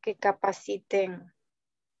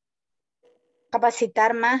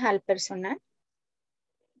capacitar más al personal.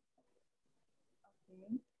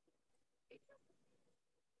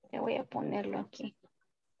 Le voy a ponerlo aquí.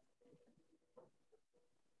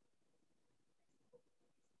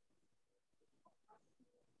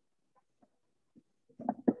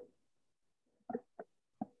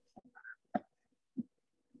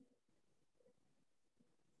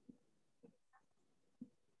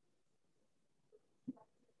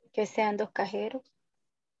 Que sean 2 cajeros.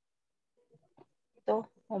 2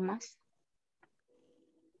 o más.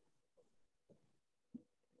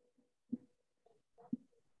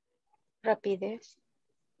 Rapidez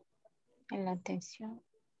en la atención.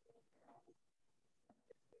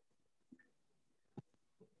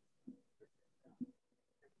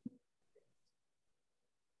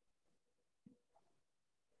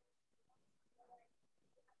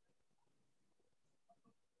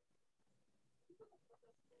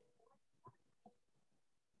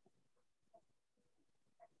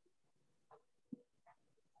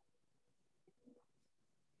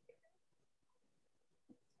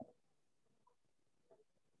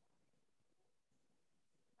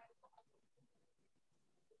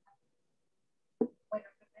 Bueno,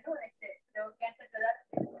 primero creo que antes de dar...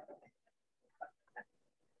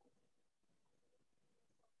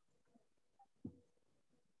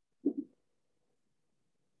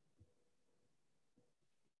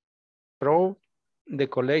 Improve the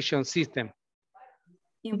collection system.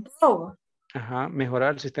 Improve. Ajá,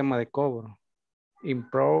 mejorar el sistema de cobro.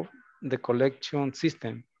 Improve the collection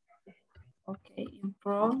system. Okay,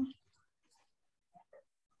 improve.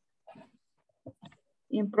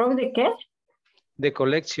 ¿Improve de qué? The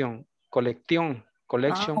collection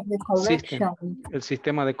system. El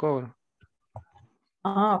sistema de cobro.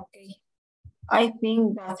 Okay. I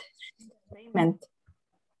think that's payment.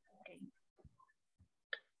 Okay.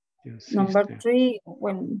 Number 3,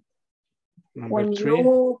 when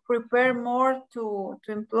you prepare more to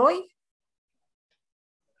employ.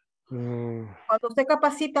 Cuando usted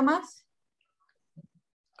capacita más.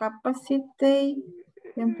 Capacitate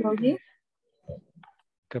employee.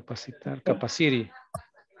 Capacitar, capacity.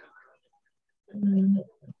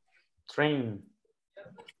 Train.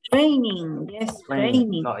 Training, yes,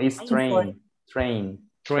 training. No, it's train. Train.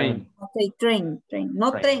 Okay, train.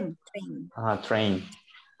 No train. Train.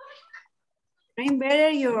 Train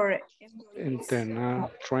better your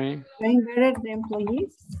employees. Train better the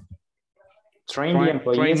employees. Train the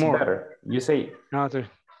employees better. You say. No,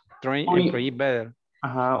 train employee better.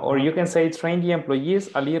 Or you can say train the employees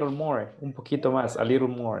a little more. Un poquito más, a little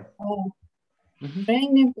more.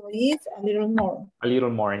 Train employees a little more. A little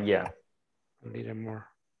more, yeah. A little more.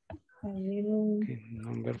 Okay,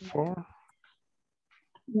 number 4.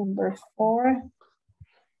 Number 4.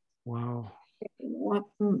 Wow. What?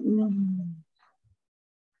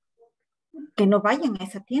 Que no vayan a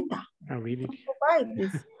esa tienda. Really?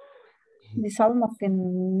 This almost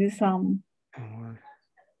in this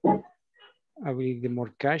I will the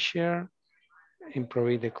more cashier,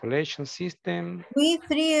 improve the collection system. We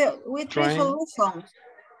three solutions.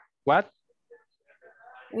 What?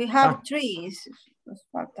 We have 3.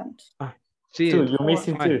 See, 2, you're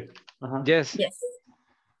missing 2. Yes.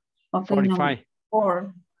 Okay, 45.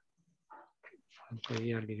 4.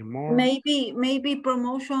 Okay, a little more. Maybe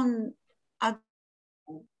promotion at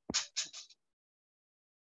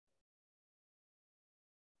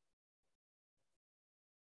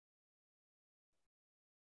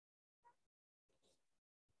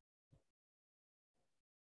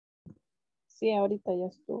Sí, ahorita ya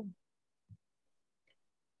estuvo.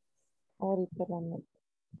 Ahorita la meto.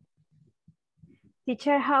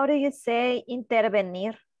 Teacher, how do you say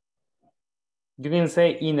intervenir? You can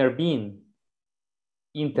say intervene.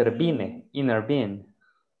 Intervene. Intervene.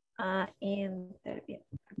 Intervenir.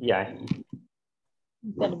 Yeah.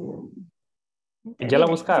 Interview. ¿Ya la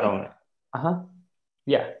buscaron? Ajá.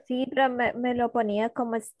 Yeah. Sí, pero me lo ponía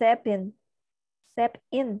como step in. Step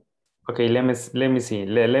in. Okay, let me see.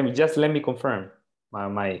 Let me confirm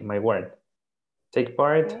my word. Take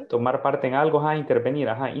part, Okay. tomar parte en algo, ajá, intervenir,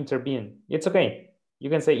 ajá, intervene. It's okay. You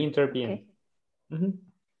can say intervene. Okay.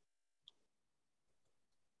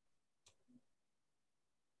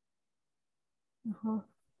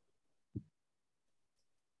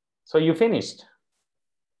 So you finished?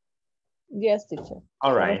 Yes, teacher.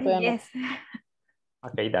 All right. Yes.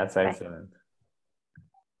 Okay, that's excellent.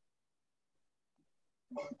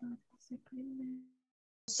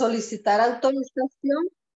 Solicitar autorización.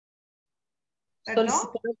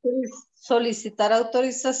 Solicitar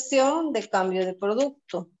autorización de cambio de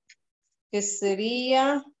producto, que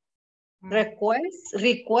sería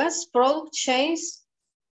request product change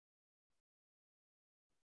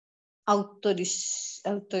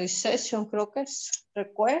authorization, creo que es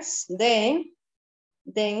request, then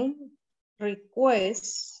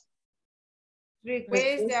request the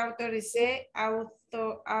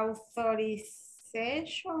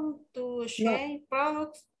authorization to change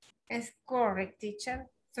products es correct, teacher.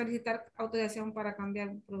 Solicitar autorización para cambiar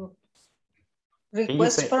un producto.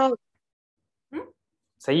 Request product.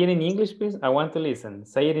 Say it in English, please. I want to listen.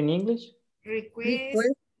 Say it in English.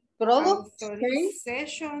 Request product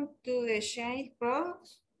authorization to the change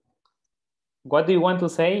products. What do you want to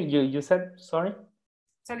say? You said, sorry?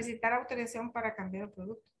 Solicitar autorización para cambiar el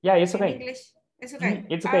producto. Yeah, it's okay. In English, it's okay.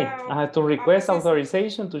 It's okay. To request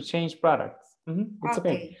authorization to change products. It's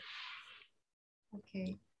okay.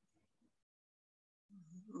 Okay.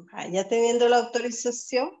 Ya teniendo la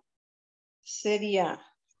autorización, sería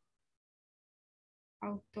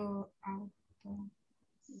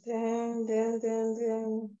Then.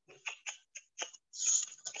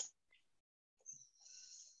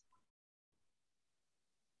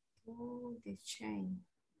 The chain.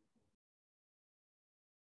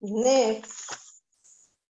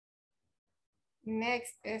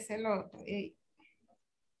 Next es el otro.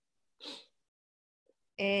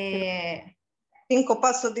 5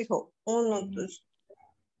 pasos, dijo. 1, 2.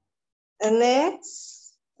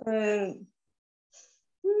 Next.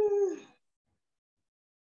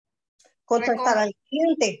 Contactar al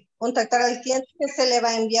cliente. Contactar al cliente que se le va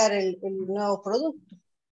a enviar el nuevo producto.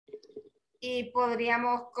 Y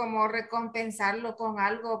podríamos como recompensarlo con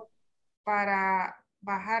algo para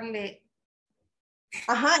bajarle.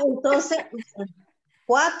 Ajá, entonces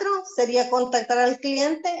 4 sería contactar al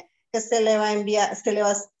cliente que se le va a enviar, se le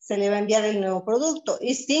va a enviar el nuevo producto.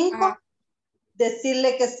 Y 5,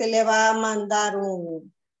 decirle que se le va a mandar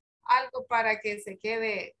algo para que se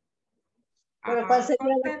quede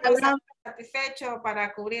satisfecho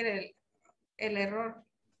para cubrir el error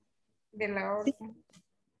de la orden.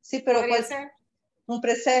 Sí, pero podría ser un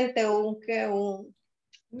presente o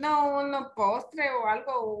no, postre o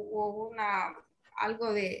algo o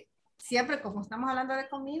algo de siempre como estamos hablando de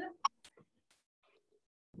comida.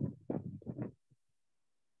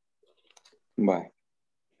 Bye.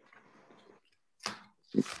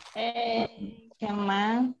 ¿Qué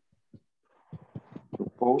más?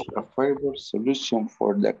 Propose a favorable solution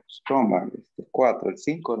for the customer. 4, el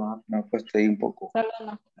 5 no me ha puesto ahí un poco.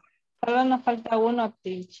 Solo nos falta uno,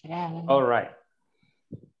 teacher. All right.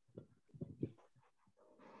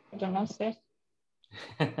 Yo no sé.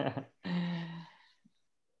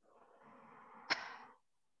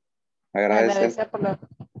 Agradecer por lo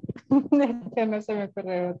que no se me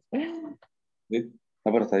ocurre otro. ¿Sí?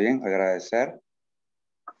 No, pero está bien, agradecer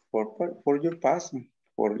por your passion,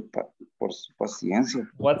 por su paciencia.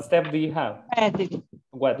 What step do you have?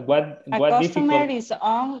 What customer difficult? is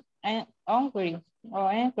angry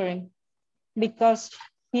because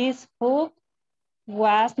his food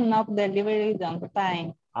was not delivered on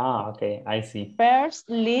time. Okay, I see. First,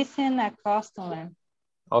 listen a customer.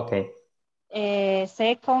 Okay.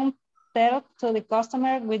 Second, tell to the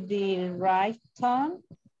customer with the right tone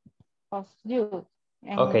of you.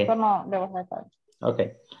 Okay.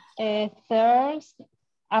 Okay. Third,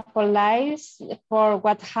 apologize for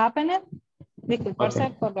what happened.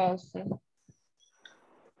 Disculparse por los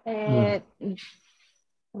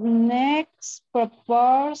Next,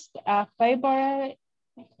 propose a favorable,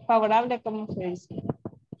 ¿cómo se dice?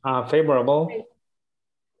 Favorable.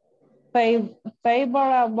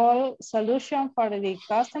 Favorable solution for the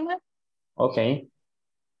customer. Okay.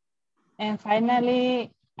 And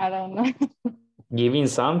finally, I don't know. Giving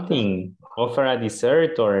something. Offer a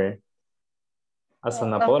dessert or as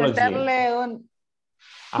an apology.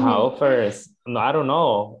 Offers. No, I don't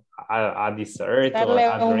know. A dessert or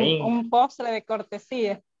a drink. Un postre de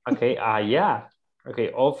cortesía. Okay, yeah.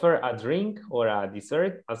 Okay, offer a drink or a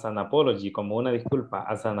dessert as an apology, como una disculpa,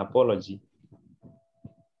 as an apology.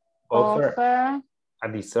 Offer a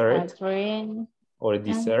dessert. A drink. Or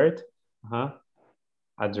dessert.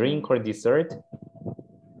 A drink or dessert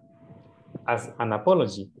as an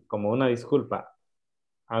apology, como una disculpa.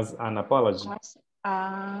 As an apology.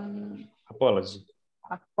 Apology.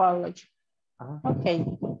 Apology. Okay.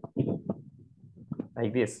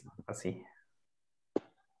 Like this, así.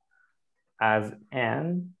 As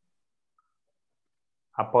an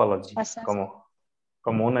apology,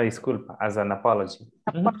 como una disculpa, as an apology.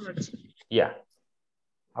 Apology. Yeah.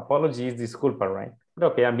 Apology is disculpa, right?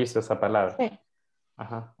 Creo que ya han visto esa palabra. Sí.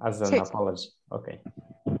 As an apology. Okay.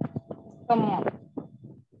 Como.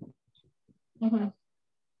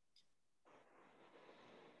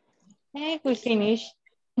 We finish.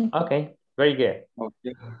 Okay, very good.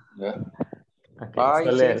 Okay, yeah. Okay, bye,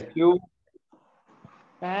 so thank you.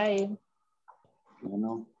 Bye.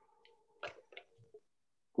 Bueno,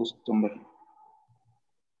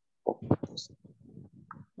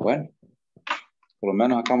 por lo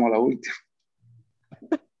menos sacamos la última.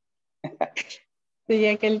 Sí,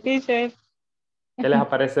 aquel teacher. ¿Qué les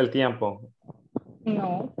aparece el tiempo?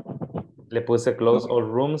 No. Le puse close all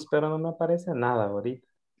rooms, pero no me aparece nada ahorita.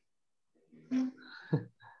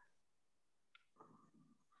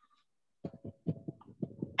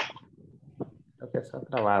 Creo que está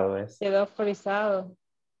trabado eso. Quedó frisado.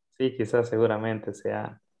 Sí, quizás seguramente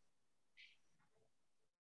sea